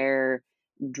to wear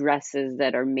dresses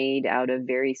that are made out of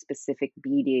very specific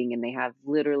beading, and they have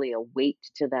literally a weight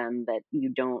to them that you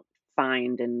don't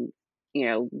find in,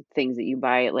 things that you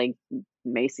buy at like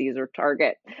Macy's or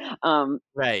Target. Um,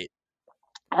 Right.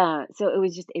 so it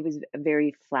was a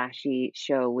very flashy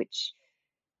show, which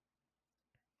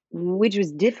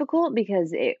was difficult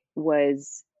because it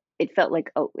felt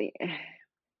like, oh, wait,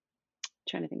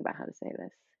 trying to think about how to say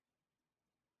this.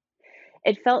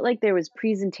 It felt like there was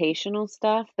presentational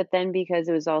stuff, but then because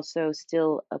it was also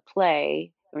still a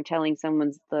play or telling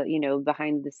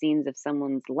behind the scenes of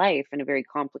someone's life, and a very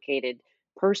complicated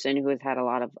person who has had a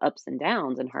lot of ups and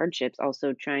downs and hardships,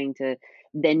 also trying to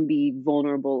then be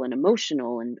vulnerable and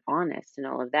emotional and honest and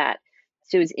all of that.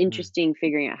 So it was Mm. interesting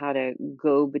figuring out how to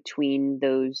go between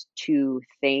those two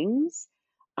things.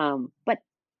 But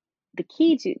the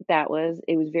key to that was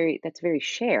that's very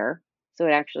Cher. So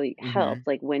it actually Mm-hmm. helped,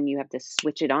 like when you have to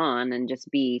switch it on and just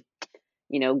be,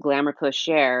 glamour push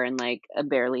Cher and like a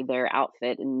barely there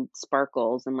outfit and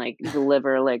sparkles and like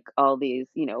deliver like all these,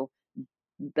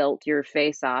 belt your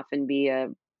face off and be a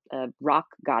rock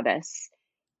goddess,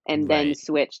 and then Right.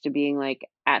 switch to being like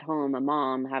at home, a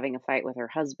mom having a fight with her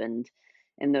husband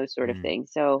and those sort of Mm.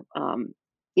 things. So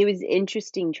it was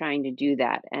interesting trying to do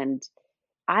that. And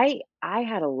I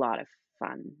had a lot of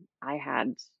fun. I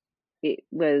had it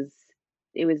was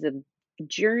it was a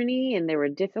journey, and there were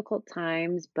difficult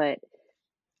times, but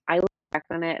I look back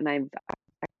on it and I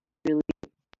really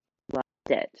loved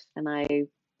it. And I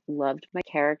loved my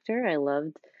character. I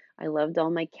loved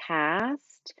all my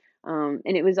cast. And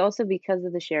it was also because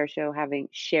of the Share Show having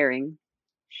sharing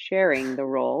the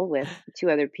role with two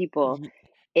other people. Ye-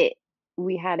 It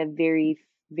We had a very,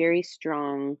 very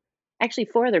strong, actually,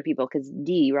 4 other people, because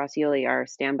Dee Rossioli, our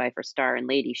standby for Star and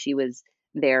Lady, she was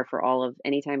there for all of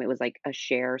anytime it was like a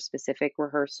Share specific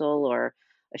rehearsal or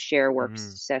a Share work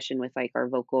Mm. session with like our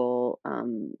vocal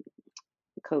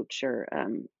coach, or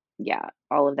yeah,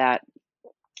 all of that.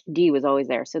 Dee was always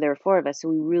there. So there were 4 of us. So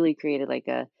we really created like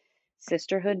a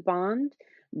sisterhood bond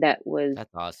that was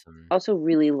That's awesome. also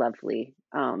really lovely.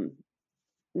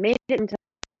 Made it into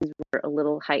a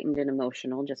little heightened and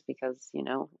emotional, just because,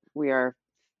 we are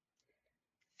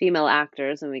female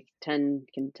actors and we can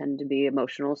tend to be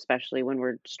emotional, especially when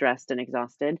we're stressed and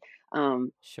exhausted.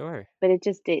 Um, Sure. but it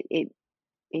just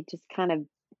kind of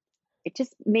it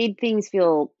just made things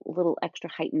feel a little extra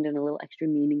heightened and a little extra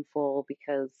meaningful,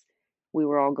 because we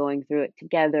were all going through it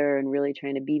together and really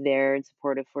trying to be there and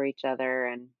supportive for each other,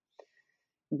 and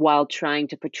while trying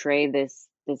to portray this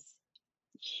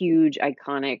huge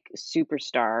iconic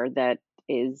superstar that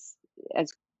is,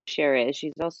 as Cher is,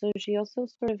 she also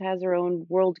sort of has her own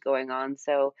world going on.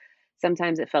 So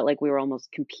sometimes it felt like we were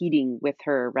almost competing with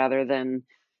her rather than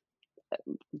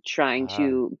trying Ah.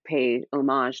 to pay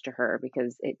homage to her,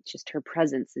 because it just her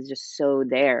presence is just so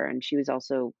there. And she was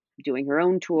also doing her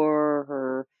own tour,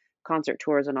 her concert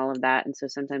tours and all of that. And so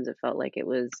sometimes it felt like it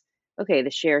was okay,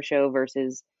 the Cher show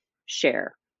versus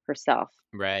Cher herself,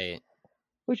 Right.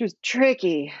 which was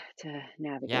tricky to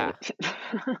Yeah. navigate.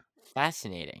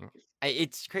 Fascinating.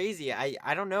 It's crazy.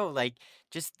 I don't know, like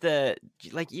just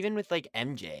like even with like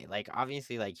MJ, like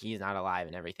obviously like he's not alive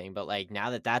and everything, but like now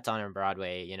that that's on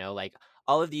Broadway, like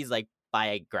all of these like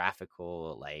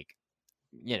biographical like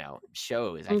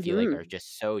shows I feel like Hmm. are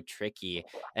just so tricky.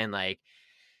 And like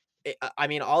I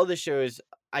mean, all the shows,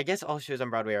 I guess all shows on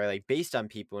Broadway are like based on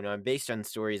people, and based on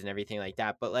stories and everything like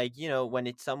that. But like, when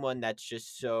it's someone that's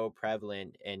just so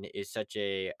prevalent and is such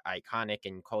a iconic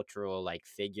and cultural like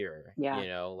figure,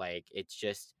 Yeah. like it's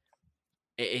just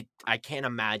I can't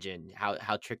imagine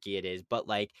how tricky it is. But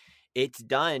like it's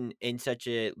done in such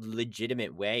a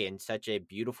legitimate way, in such a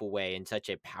beautiful way, in such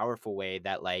a powerful way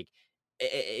that like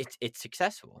it's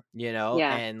successful,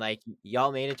 Yeah. and like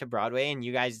y'all made it to Broadway and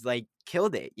you guys like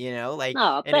killed it, like,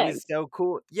 Oh, and it was thanks. so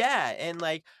cool. Yeah, and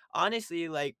like honestly,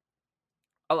 like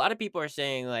a lot of people are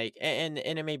saying like, and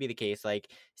it may be the case,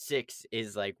 like Six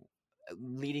is like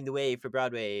leading the way for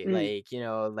Broadway, Mm. like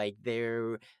like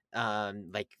they're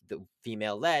like the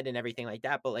female led and everything like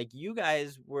that. But like you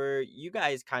guys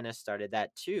kind of started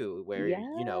that too, where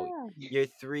Yeah. you're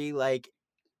 3 like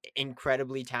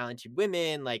incredibly talented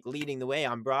women like leading the way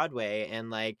on Broadway and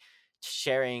like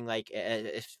sharing like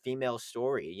a female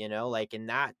story, like in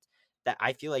that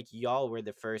I feel like y'all were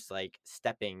the first like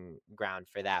stepping ground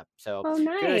for that. So Oh,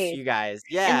 kudos to nice. you guys.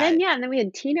 And Yeah, then, yeah, and then we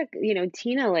had Tina,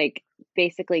 Tina like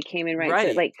basically came in, right? So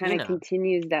it right. like kind of Tina.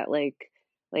 continues that like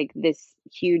this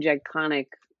huge iconic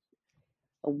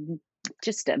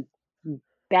just a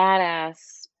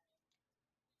badass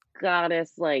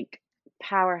goddess, like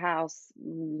powerhouse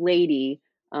lady,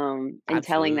 and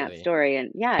telling that Absolutely. story.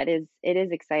 And yeah, it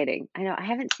is exciting. I know I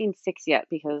haven't seen 6 yet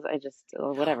because I just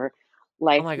whatever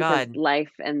Oh life, my because God.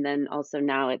 life, and then also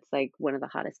now it's like one of the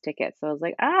hottest tickets. So I was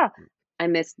like, ah, I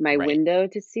missed my Right. window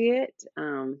to see it.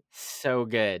 So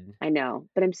good. I know,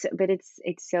 but but it's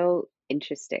so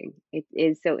interesting. It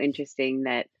is so interesting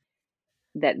that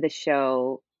the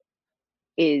show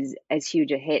is as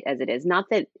huge a hit as it is. Not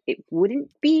that it wouldn't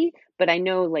be, but I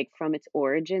know, like, from its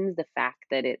origins, the fact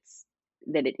that it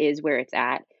is where it's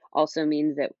at also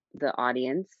means that the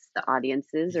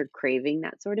audiences are craving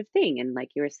that sort of thing. And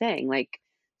like you were saying, like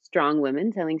strong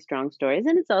women telling strong stories,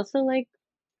 and it's also like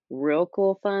real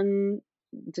cool, fun,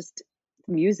 just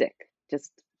music,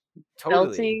 just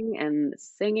Totally. belting and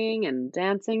singing and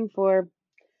dancing for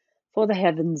the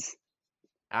heavens.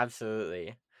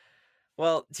 Absolutely.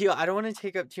 Well, Teal, I don't want to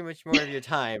take up too much more of your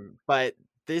time, but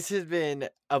this has been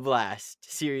a blast,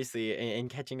 seriously, and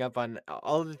catching up on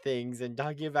all the things and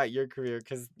talking about your career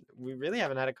because we really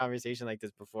haven't had a conversation like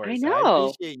this before. I So I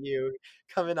know. appreciate you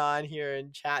coming on here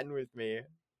and chatting with me.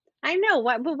 I know.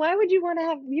 Why, but why would you want to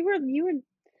have you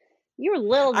were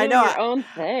little I doing know your own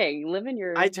thing, living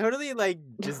I your totally, like,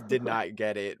 just did not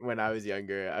get it when I was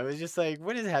younger. I was just like,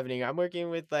 "What is happening? I'm working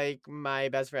with, like, my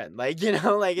best friend." Like,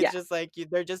 like, it's Yeah. just like,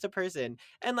 they're just a person.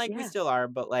 And, like, we Yeah. still are,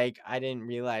 but, like, I didn't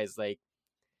realize, like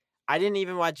I didn't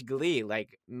even watch Glee.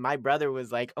 Like, my brother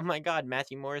was like, "Oh my god,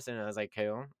 Matthew Morrison." And I was like,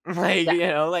 "Who?" Like,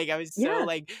 Yeah. like, I was so, Yeah.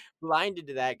 like, blinded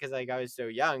to that because like, I was so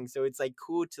young. So it's, like,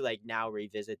 cool to, like, now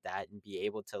revisit that and be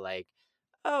able to, like,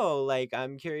 "Oh, like,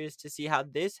 I'm curious to see how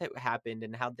this happened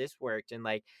and how this worked," and,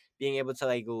 like, being able to,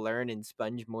 like, learn and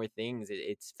sponge more things.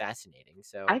 It's fascinating.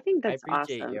 I So think I that's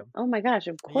appreciate awesome. you. Oh my gosh,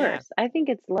 of Yeah. course. I think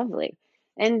it's lovely.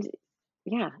 And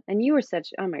yeah, and you were such,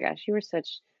 oh my gosh, you were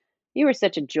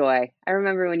such a joy. I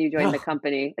remember when you joined the Oh,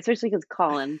 company, especially because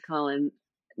Colin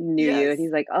knew you, and yes.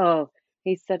 he's like, "Oh,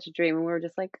 he's such a dream." And we were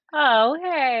just like, "Oh,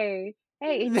 hey.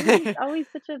 Hey." And you were just always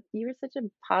you were such a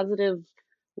positive,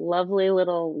 lovely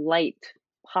little light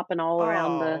popping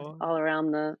Oh, all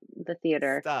around the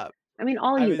theater. stop. I mean,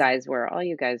 I was all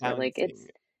you guys were like, it's bouncing.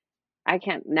 I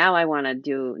can't now I wanna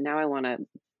do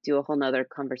a whole nother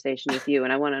conversation with you,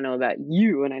 and I wanna know about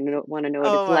you, and I wanna know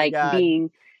what Oh it's my like god.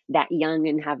 being that young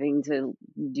and having to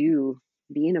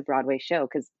be in a Broadway show.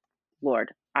 Because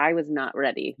Lord, I was not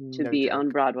ready to No be on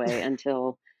joke. Broadway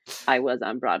until I was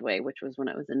on Broadway, which was when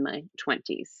I was in my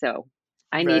 20s. So,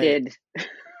 I Right. needed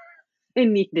I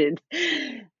needed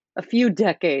a few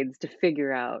decades to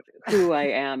figure out who I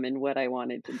am and what I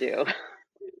wanted to do.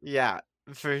 Yeah,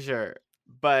 for sure.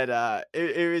 But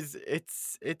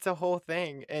it's a whole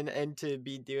thing and to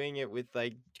be doing it with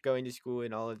like going to school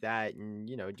and all of that and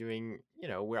doing,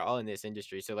 we're all in this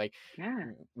industry. So like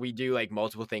Yeah, we do like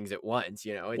multiple things at once,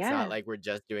 It's not yeah, like we're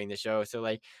just doing the show. So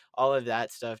like all of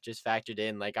that stuff just factored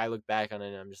in. Like I look back on it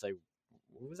and I'm just like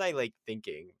what was I like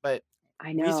thinking? But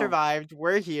I we know. survived.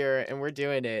 We're here and we're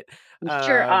doing it. You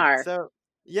sure are. So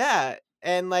yeah,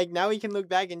 and like now we can look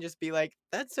back and just be like,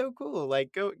 that's so cool.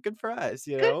 Like go good for us.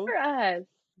 Good for us.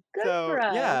 Good for So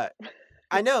us. yeah,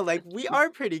 I know, like we are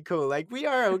pretty cool. Like we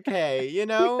are We okay.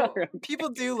 are People okay.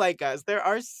 do like us. There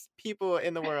are people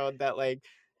in the world that like,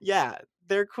 yeah,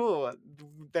 they're cool.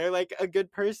 They're like a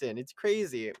good person. It's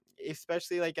crazy,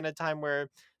 especially like in a time where,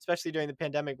 especially during the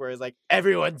pandemic, where it's like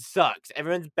everyone sucks,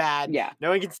 everyone's bad, Yeah, no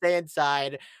one can stay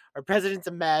inside. Our president's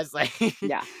a mess. Like,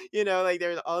 yeah, like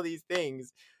there's all these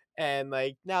things, and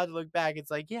like now to look back,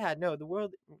 it's like, yeah, no, the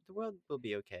world will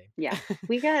be okay. yeah.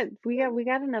 We got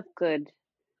enough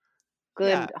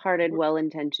Yeah, good-hearted,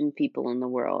 well-intentioned people in the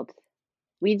world.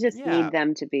 We just need yeah,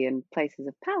 them to be in places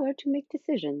of power to make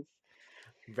decisions.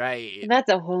 right. That's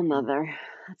a whole nother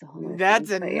That's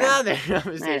thing. But yeah, another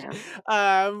I conversation.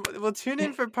 know. We'll tune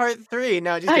in for part 3.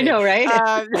 No, just I kidding. know, right?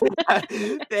 Um,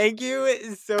 thank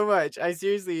you so much. I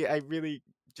really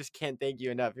just can't thank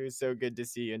you enough. It was so good to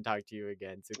see you and talk to you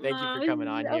again. So thank you for coming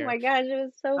on Oh here. my gosh, it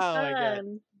was so Oh my god.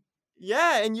 fun.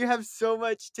 Yeah, and you have so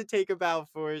much to take a bow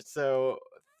for. So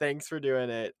thanks for doing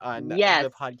it on Yes,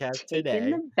 the podcast taking today.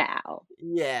 the bow.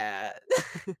 Yeah.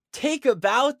 Take a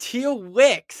bow, Teal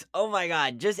Wicks. Oh my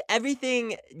god, just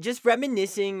everything, just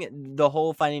reminiscing the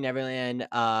whole Finding Neverland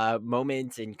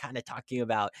moments and kind of talking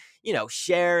about,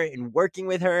 Cher and working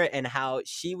with her and how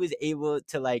she was able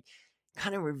to like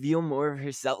kind of reveal more of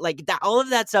herself. Like that, all of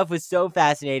that stuff was so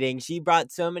fascinating. She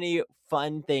brought so many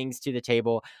fun things to the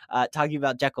table, talking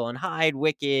about Jekyll and Hyde,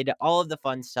 Wicked, all of the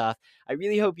fun stuff. I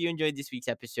really hope you enjoyed this week's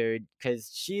episode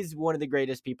because she's one of the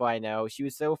greatest people I know. She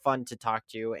was so fun to talk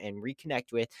to and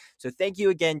reconnect with. So thank you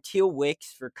again, Teal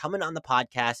Wicks, for coming on the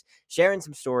podcast, sharing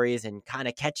some stories and kind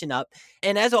of catching up.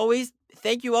 And as always,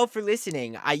 thank you all for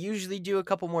listening. I usually do a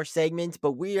couple more segments,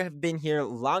 but we have been here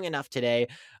long enough today,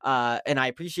 and I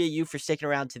appreciate you for sticking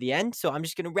around to the end. So I'm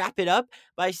just going to wrap it up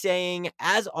by saying,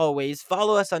 as always,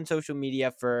 follow us on social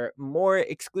media for more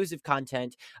exclusive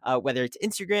content, whether it's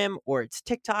Instagram or it's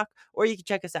TikTok, or you can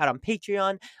check us out on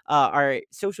Patreon. Our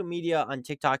social media on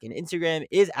TikTok and Instagram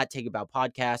is at Take About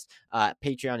Podcast.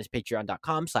 Patreon is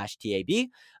patreon.com/TAB.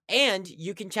 And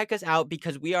you can check us out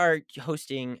because we are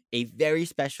hosting a very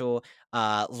special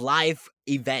live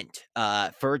event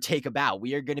for Take a Bow.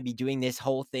 We are going to be doing this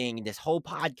whole thing, this whole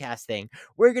podcast thing.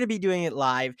 We're going to be doing it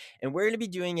live, and we're going to be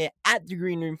doing it at the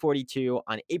Green Room 42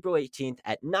 on April 18th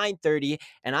at 9:30.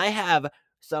 And I have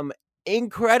some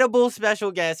incredible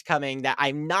special guests coming that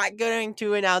I'm not going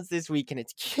to announce this week, and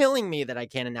it's killing me that I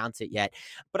can't announce it yet.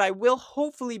 But I will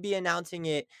hopefully be announcing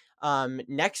it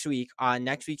next week on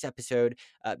next week's episode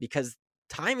because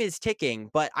time is ticking,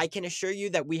 but I can assure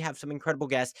you that we have some incredible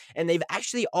guests, and they've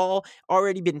actually all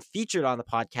already been featured on the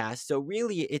podcast. So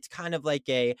really, it's kind of like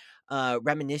a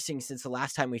reminiscing since the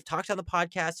last time we've talked on the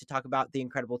podcast to talk about the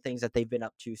incredible things that they've been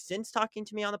up to since talking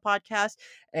to me on the podcast,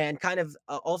 and kind of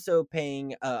also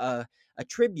paying a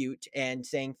tribute and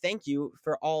saying thank you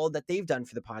for all that they've done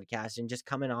for the podcast and just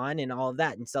coming on and all of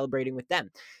that and celebrating with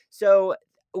them. So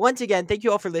once again, thank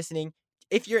you all for listening.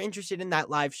 If you're interested in that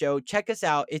live show, check us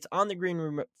out. It's on the Green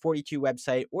Room 42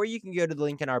 website, or you can go to the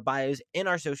link in our bios in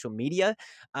our social media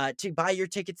to buy your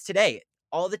tickets today.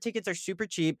 All the tickets are super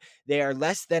cheap. They are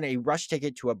less than a rush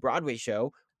ticket to a Broadway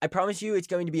show. I promise you it's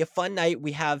going to be a fun night.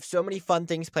 We have so many fun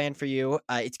things planned for you.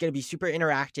 It's going to be super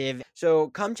interactive. So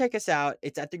come check us out.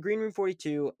 It's at the Green Room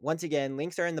 42. Once again,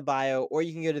 links are in the bio, or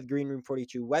you can go to the Green Room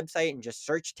 42 website and just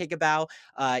search Take a Bow.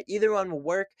 Either one will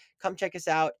work. Come check us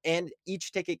out. And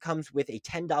each ticket comes with a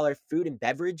 $10 food and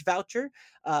beverage voucher.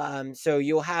 So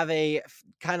you'll have a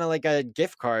kind of like a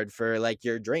gift card for like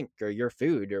your drink or your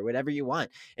food or whatever you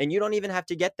want. And you don't even have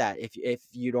to get that if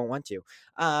you don't want to.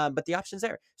 But the option's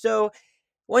there. So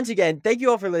once again, thank you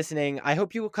all for listening. I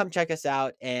hope you will come check us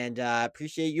out, and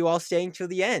appreciate you all staying till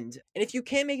the end. And if you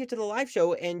can't make it to the live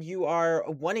show and you are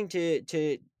wanting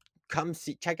to come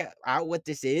check out what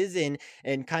this is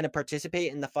and kind of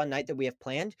participate in the fun night that we have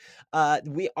planned,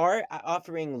 we are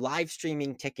offering live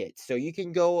streaming tickets. So you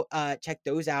can go check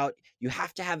those out. You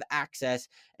have to have access,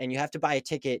 and you have to buy a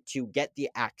ticket to get the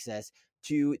access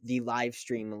to the live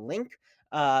stream link.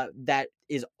 That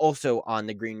is also on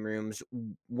the Green Room's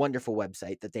wonderful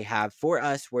website that they have for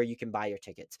us, where you can buy your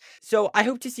tickets. So I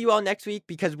hope to see you all next week,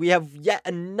 because we have yet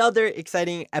another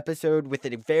exciting episode with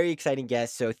a very exciting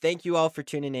guest. So thank you all for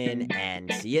tuning in, and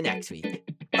see you next week.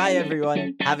 Bye,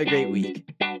 everyone. Have a great week.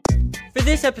 For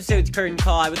this episode's curtain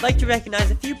call, I would like to recognize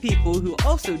a few people who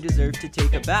also deserve to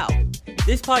take a bow.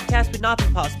 This podcast would not be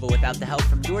possible without the help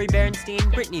from Dory Berenstein,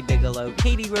 Brittany Bigelow,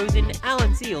 Katie Rosen,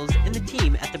 Alan Seals, and the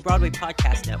team at the Broadway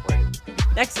Podcast Network.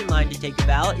 Next in line to take a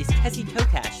bow is Tessie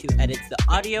Tokash, who edits the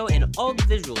audio and all the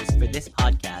visuals for this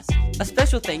podcast. A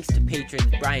special thanks to patrons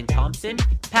Brian Thompson,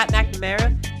 Pat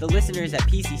McNamara, the listeners at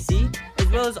PCC, as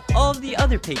well as all of the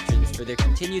other patrons for their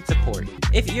continued support.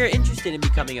 If you're interested in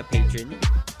becoming a patron,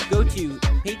 go to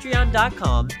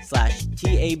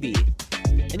patreon.com/TAB.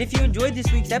 And if you enjoyed this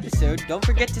week's episode, don't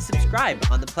forget to subscribe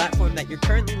on the platform that you're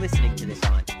currently listening to this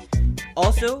on.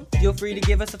 Also, feel free to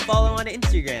give us a follow on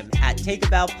Instagram at Take a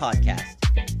Bow Podcast.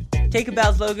 Take a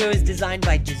Bow's logo is designed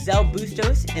by Giselle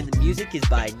Bustos, and the music is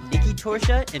by Nikki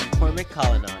Torsha and Cormac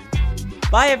Collinon.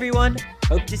 Bye, everyone.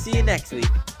 Hope to see you next week.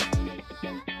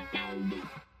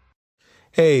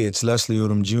 Hey, it's Leslie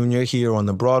Odom Jr. here on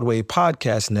the Broadway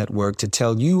Podcast Network to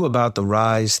tell you about the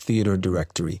Rise Theater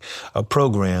Directory, a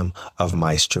program of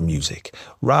Maestro Music.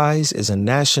 Rise is a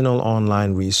national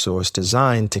online resource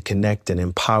designed to connect and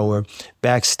empower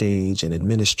backstage and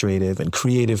administrative and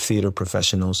creative theater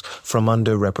professionals from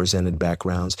underrepresented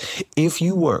backgrounds. If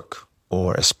you work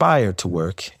or aspire to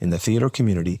work in the theater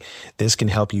community, this can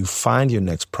help you find your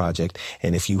next project.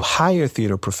 And if you hire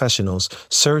theater professionals,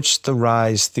 search the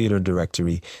Rise Theater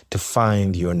Directory to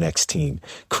find your next team.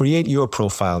 Create your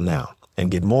profile now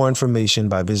and get more information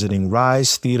by visiting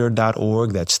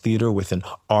risetheater.org. That's theater with an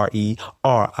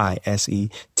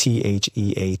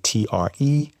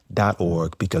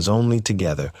RERISETHEATRE.org, because only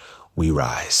together we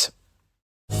rise.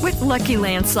 With Lucky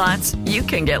Land Slots, you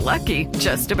can get lucky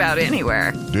just about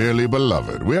anywhere. Dearly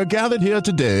beloved, we are gathered here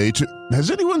today to...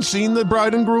 Has anyone seen the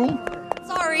bride and groom?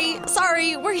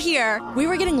 Sorry, we're here. We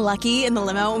were getting lucky in the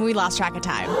limo and we lost track of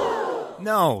time.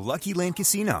 No, Lucky Land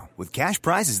Casino, with cash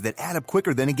prizes that add up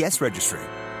quicker than a guest registry.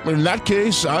 In that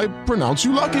case, I pronounce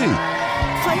you lucky.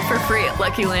 Play for free at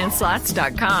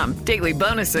LuckyLandSlots.com. Daily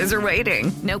bonuses are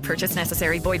waiting. No purchase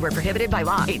necessary. Void where prohibited by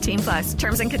law. 18+.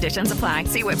 Terms and conditions apply.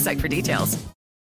 See website for details.